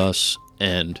along with us,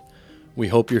 and we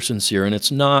hope you're sincere. And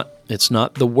it's not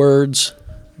the words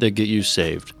that get you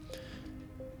saved.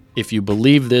 If you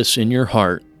believe this in your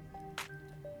heart,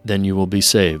 then you will be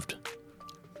saved.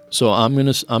 So I'm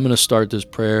gonna start this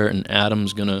prayer, and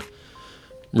Adam's gonna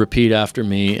repeat after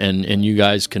me, and you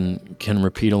guys can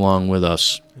repeat along with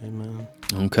us. Amen.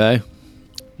 Okay?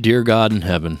 Dear God in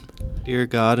heaven, Dear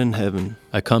God in heaven,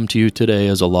 I come to you today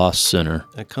as a lost sinner.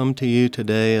 I come to you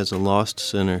today as a lost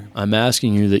sinner. I'm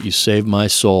asking you that you save my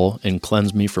soul and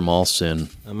cleanse me from all sin.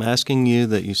 I'm asking you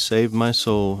that you save my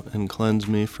soul and cleanse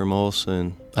me from all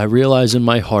sin. I realize in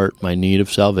my heart my need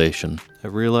of salvation, I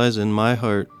realize in my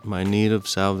heart my need of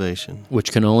salvation,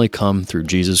 which can only come through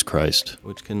Jesus Christ.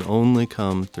 which can only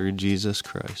come through Jesus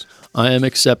Christ. I am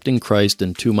accepting Christ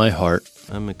into my heart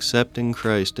I'm accepting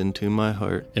Christ into my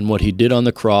heart and what he did on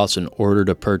the cross in order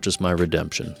to purchase my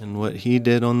redemption. and what he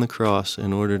did on the cross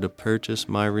in order to purchase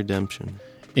my redemption.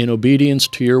 In obedience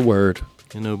to your word,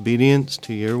 In obedience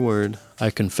to your word, I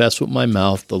confess with my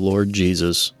mouth the Lord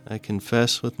Jesus, I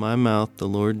confess with my mouth the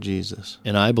Lord Jesus,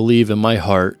 and I believe in my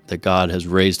heart that God has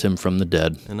raised him from the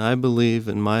dead. and I believe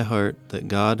in my heart that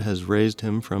God has raised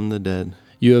him from the dead.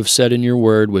 You have said in your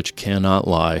word which cannot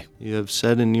lie, You have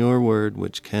said in your word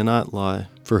which cannot lie,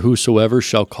 for whosoever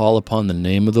shall call upon the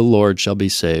name of the Lord shall be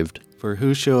saved. for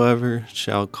whosoever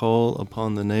shall call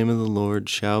upon the name of the Lord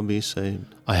shall be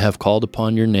saved. I have called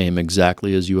upon your name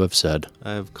exactly as you have said,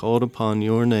 I have called upon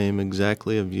your name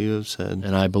exactly as you have said,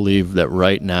 and I believe that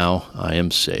right now I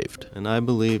am saved. and I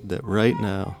believe that right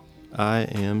now I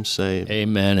am saved.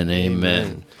 Amen and amen.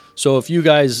 Amen. So if you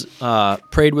guys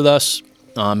prayed with us,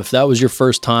 if that was your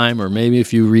first time, or maybe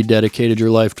if you rededicated your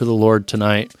life to the Lord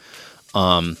tonight,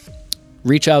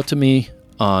 reach out to me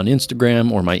on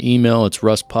Instagram or my email. It's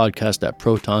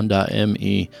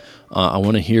rustpodcast@proton.me. I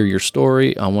want to hear your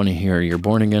story. I want to hear your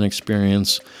born-again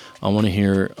experience. I want to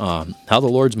hear how the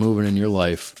Lord's moving in your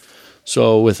life.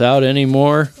 So without any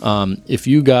more, if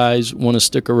you guys want to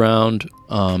stick around,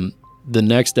 the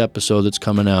next episode that's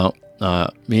coming out,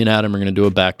 me and Adam are going to do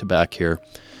a back-to-back here.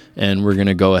 And we're going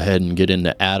to go ahead and get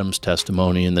into Adam's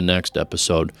testimony in the next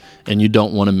episode. And you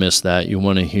don't want to miss that. You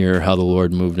want to hear how the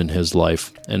Lord moved in his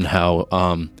life and how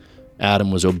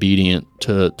Adam was obedient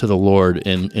to the Lord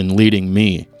in leading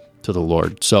me to the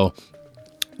Lord. So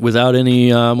without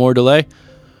any more delay,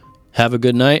 have a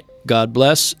good night. God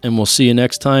bless, and we'll see you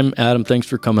next time. Adam, thanks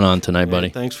for coming on tonight, buddy.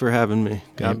 Thanks for having me.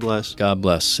 God bless. God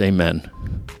bless. Amen.